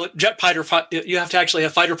have to actually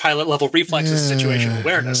have fighter pilot level reflexes and situational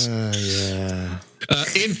awareness. Yeah.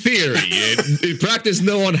 In theory, in practice,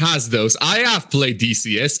 no one has those. I have played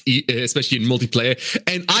DCS, especially in multiplayer,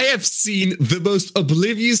 and I have seen the most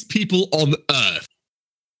oblivious people on Earth.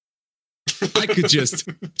 I could just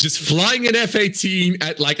flying an F-18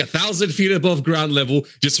 at like 1,000 feet above ground level,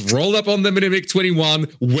 just roll up on them in a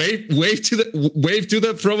MiG-21, wave to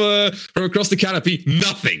them from across the canopy.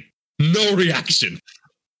 Nothing, no reaction.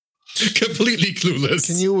 Completely clueless.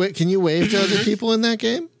 Can you wave to other people in that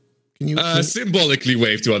game? Can you symbolically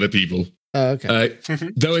wave to other people? Oh, okay.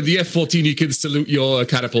 Though in the F-14 you can salute your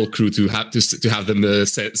catapult crew to have them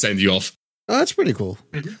send you off. Oh, that's pretty cool.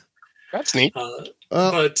 That's neat.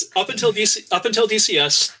 But up until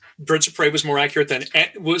DCS, Birds of Prey was more accurate than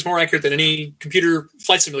any computer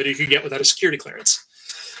flight simulator you could get without a security clearance.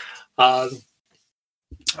 And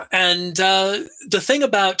the thing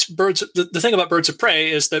about Birds of Prey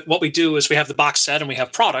is that what we do is we have the box set and we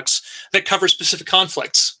have products that cover specific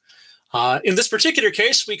conflicts. In this particular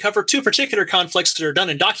case, we cover two particular conflicts that are done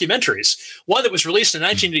in documentaries. One that was released in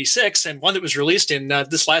 1986 and one that was released in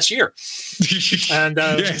this last year. And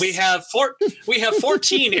Yes. we have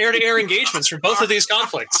 14 air-to-air engagements from both of these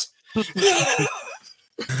conflicts.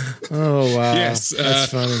 Oh wow! Yes,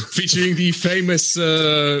 that's funny. featuring the famous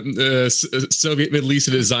Soviet Middle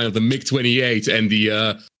Eastern design of the MiG-28 and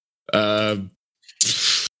the.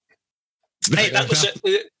 Hey,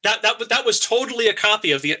 that was totally a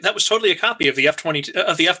copy of the F-20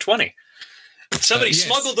 of the F-20. Somebody Yes.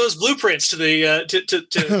 smuggled those blueprints to the to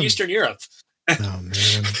Eastern Europe. Oh man!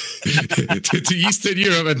 to Eastern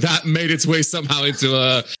Europe, and that made its way somehow into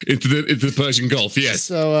the Persian Gulf. Yes.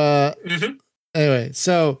 So anyway,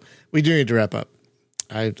 so we do need to wrap up.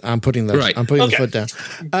 I'm putting the the foot down.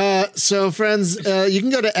 So friends, you can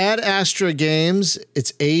go to Ad Astra Games.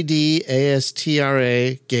 It's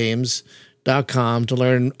ADASTRA Games.com to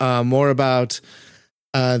learn more about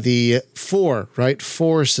the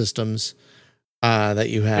four systems that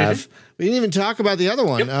you have. We didn't even talk about the other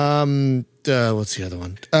one. What's the other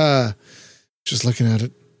one? Just looking at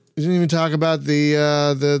it. We didn't even talk about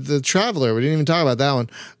the Traveler. We didn't even talk about that one.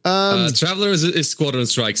 Traveler is Squadron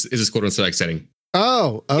Strikes. Is a Squadron Strike setting.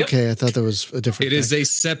 Oh, okay. I thought there was a different. It is a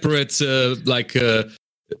separate it's an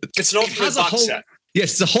ultimate box set.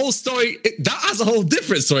 Yes, the whole story that has a whole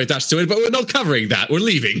different story attached to it, but we're not covering that. We're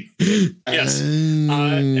leaving. Yes,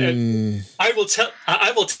 and I will tell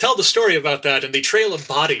the story about that in the Trail of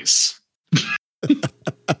Bodies.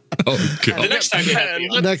 Oh God! The next time we have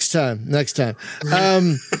you. Next time.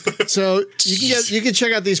 So you can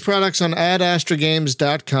check out these products on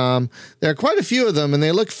adastragames.com. There are quite a few of them, and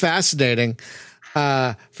they look fascinating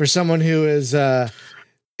for someone who is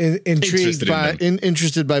interested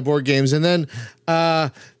by board games. And then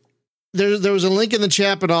there was a link in the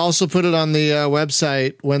chat, but I'll also put it on the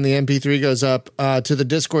website when the MP3 goes up to the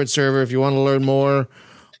Discord server if you want to learn more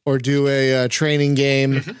or do a training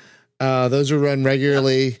game. Those are run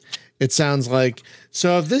regularly. It sounds like.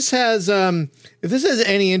 So if this has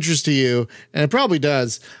any interest to you, and it probably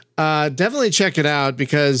does, definitely check it out,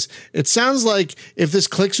 because it sounds like if this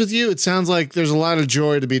clicks with you, it sounds like there's a lot of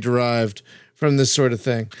joy to be derived from this sort of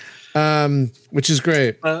thing, which is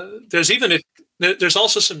great. There's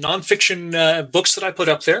also some nonfiction books that I put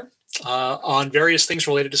up there on various things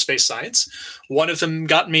related to space science. One of them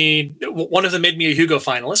made me a Hugo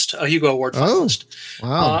finalist, a Hugo Award finalist. Oh,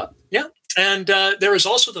 wow. Yeah. And there is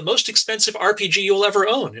also the most expensive RPG you'll ever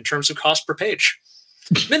own in terms of cost per page.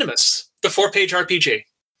 Minimus, the 4-page RPG.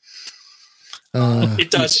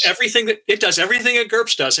 It does everything that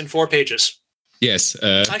GURPS does in 4 pages. Yes.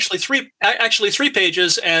 Actually 3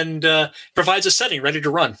 pages, and provides a setting ready to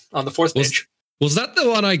run on the 4th page. Was that the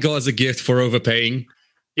one I got as a gift for overpaying?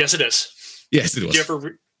 Yes, it is. Yes, it was.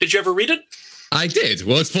 Did you ever read it? I did.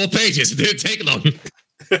 Well, it's 4 pages. It didn't take long.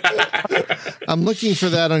 I'm looking for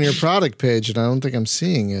that on your product page, and I don't think I'm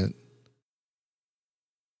seeing it.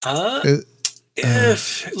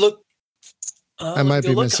 Look, I might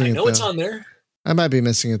be missing it. I know it's on there. I might be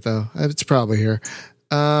missing it though. It's probably here.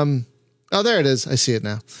 Oh, there it is. I see it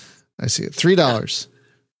now. I see it. $3.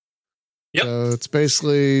 Yep. So it's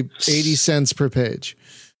basically 80 cents per page.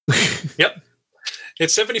 Yep.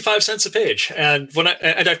 It's 75 cents a page, and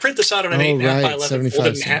I print this out on an 8.5 by 11.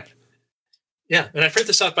 75 cents. Yeah, and I print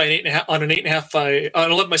this out by an 8.5 by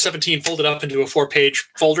 11 by 17, folded up into a 4-page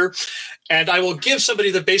folder, and I will give somebody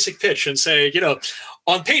the basic pitch and say,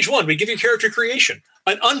 on page 1 we give you character creation,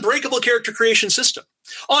 an unbreakable character creation system.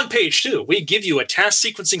 On page 2 we give you a task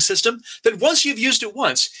sequencing system that once you've used it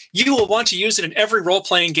once, you will want to use it in every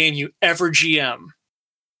role-playing game you ever GM.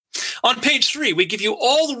 On page 3 we give you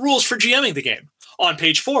all the rules for GMing the game. On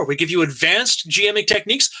page 4, we give you advanced GMing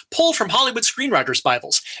techniques pulled from Hollywood screenwriters'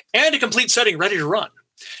 Bibles and a complete setting ready to run.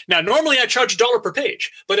 Now, normally I charge $1 per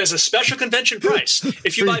page, but as a special convention price,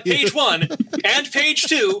 if you buy page 1 and page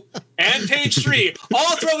 2 and page 3,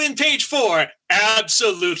 I'll throw in page 4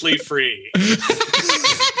 absolutely free.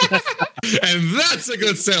 And that's a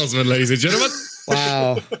good salesman, ladies and gentlemen.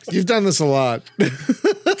 Wow, you've done this a lot. I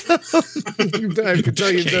can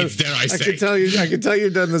tell you've done. I can tell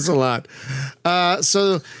you've done this a lot.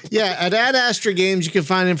 So yeah, at Ad Astra Games, you can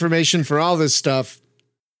find information for all this stuff,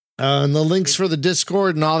 and the links for the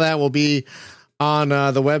Discord and all that will be on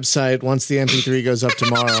the website once the MP3 goes up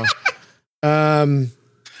tomorrow.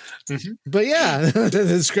 But yeah, the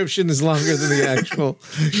description is longer than the actual.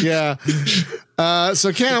 Yeah.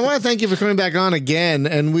 So Ken, I want to thank you for coming back on again,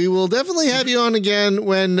 and we will definitely have you on again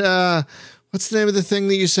when what's the name of the thing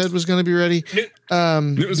that you said was going to be ready?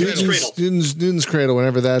 Newton's Cradle,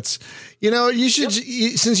 whenever that's. You should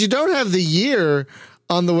since you don't have the year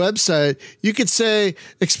on the website, you could say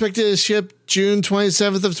expected to ship June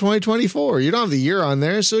 27th of 2024. You don't have the year on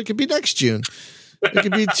there, so it could be next June. It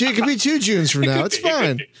could be 2 Junes from now. It's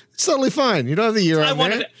fine. It's totally fine. You don't have the year on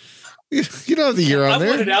there. You don't have the year on there.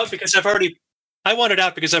 I want it out because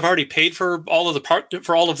I've already paid for all of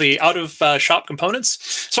the out of shop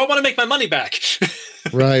components. So I want to make my money back.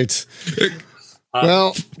 Right.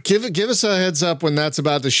 Well, give us a heads up when that's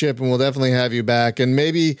about to ship, and we'll definitely have you back. And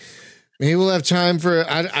maybe we'll have time for.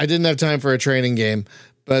 I didn't have time for a training game,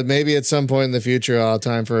 but maybe at some point in the future I'll have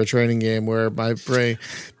time for a training game where my brain.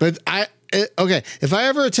 But okay, if I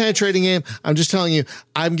ever attend a trading game, I'm just telling you,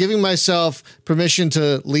 I'm giving myself permission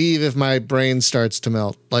to leave if my brain starts to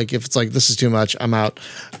melt. Like if it's like, this is too much, I'm out.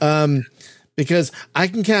 Because I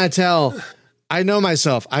can kind of tell, I know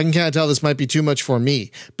myself, I can kind of tell this might be too much for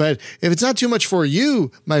me. But if it's not too much for you,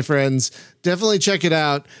 my friends, definitely check it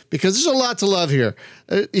out because there's a lot to love here.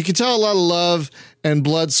 You can tell a lot of love and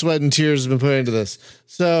blood, sweat, and tears have been put into this.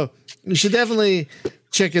 So you should definitely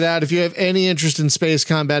check it out if you have any interest in space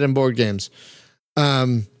combat and board games.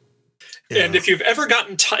 And if you've ever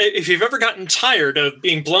gotten tired of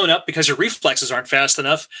being blown up because your reflexes aren't fast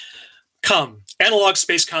enough, come. Analog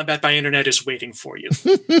Space Combat by Internet is waiting for you.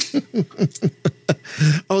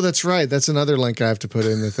 Oh, that's right. That's another link I have to put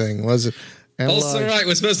in the thing. Was it? Analog. Also, right,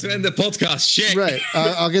 we're supposed to end the podcast. Shit. Right.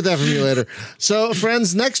 I'll get that from you later. So,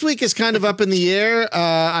 friends, next week is kind of up in the air.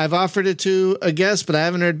 I've offered it to a guest, but I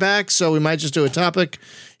haven't heard back. So we might just do a topic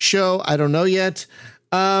show. I don't know yet.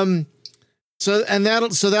 So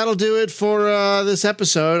that'll do it for this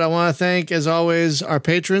episode. I want to thank, as always, our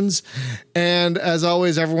patrons, and as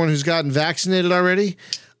always, everyone who's gotten vaccinated already.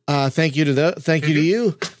 Thank you to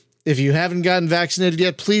you. If you haven't gotten vaccinated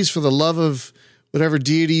yet, please, for the love of whatever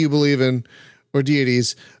deity you believe in or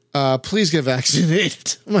deities, please get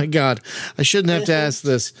vaccinated. Oh my God, I shouldn't have to ask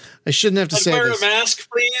this. I shouldn't have to say this. Wear a mask,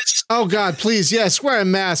 please. Oh God, please, yes, wear a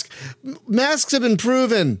mask. Masks have been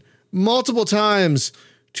proven multiple times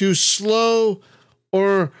to slow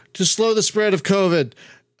the spread of COVID.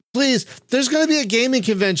 Please, there's going to be a gaming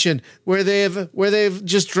convention where they've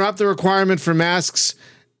just dropped the requirement for masks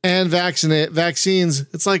and vaccines.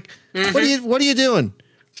 It's like, what are you doing?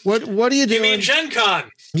 What are you doing? You mean Gen Con?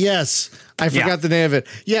 Yes, I forgot the name of it.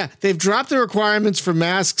 Yeah, they've dropped the requirements for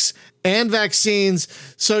masks and vaccines,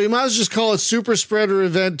 so you might as well just call it Super Spreader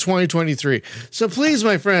Event 2023. So please,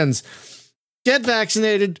 my friends, get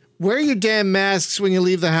vaccinated. Wear your damn masks when you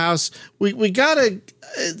leave the house. We gotta.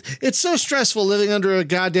 It's so stressful living under a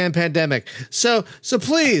goddamn pandemic. So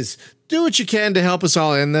please do what you can to help us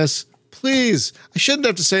all end this. Please, I shouldn't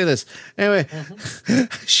have to say this. Anyway,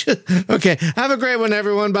 okay. Have a great one,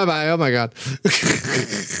 everyone. Bye bye. Oh my God.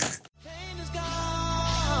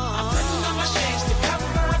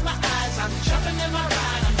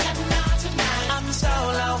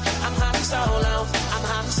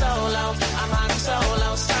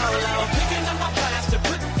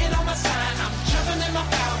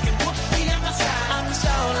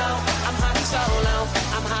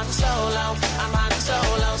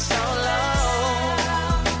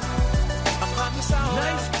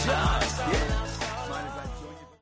 Nice job.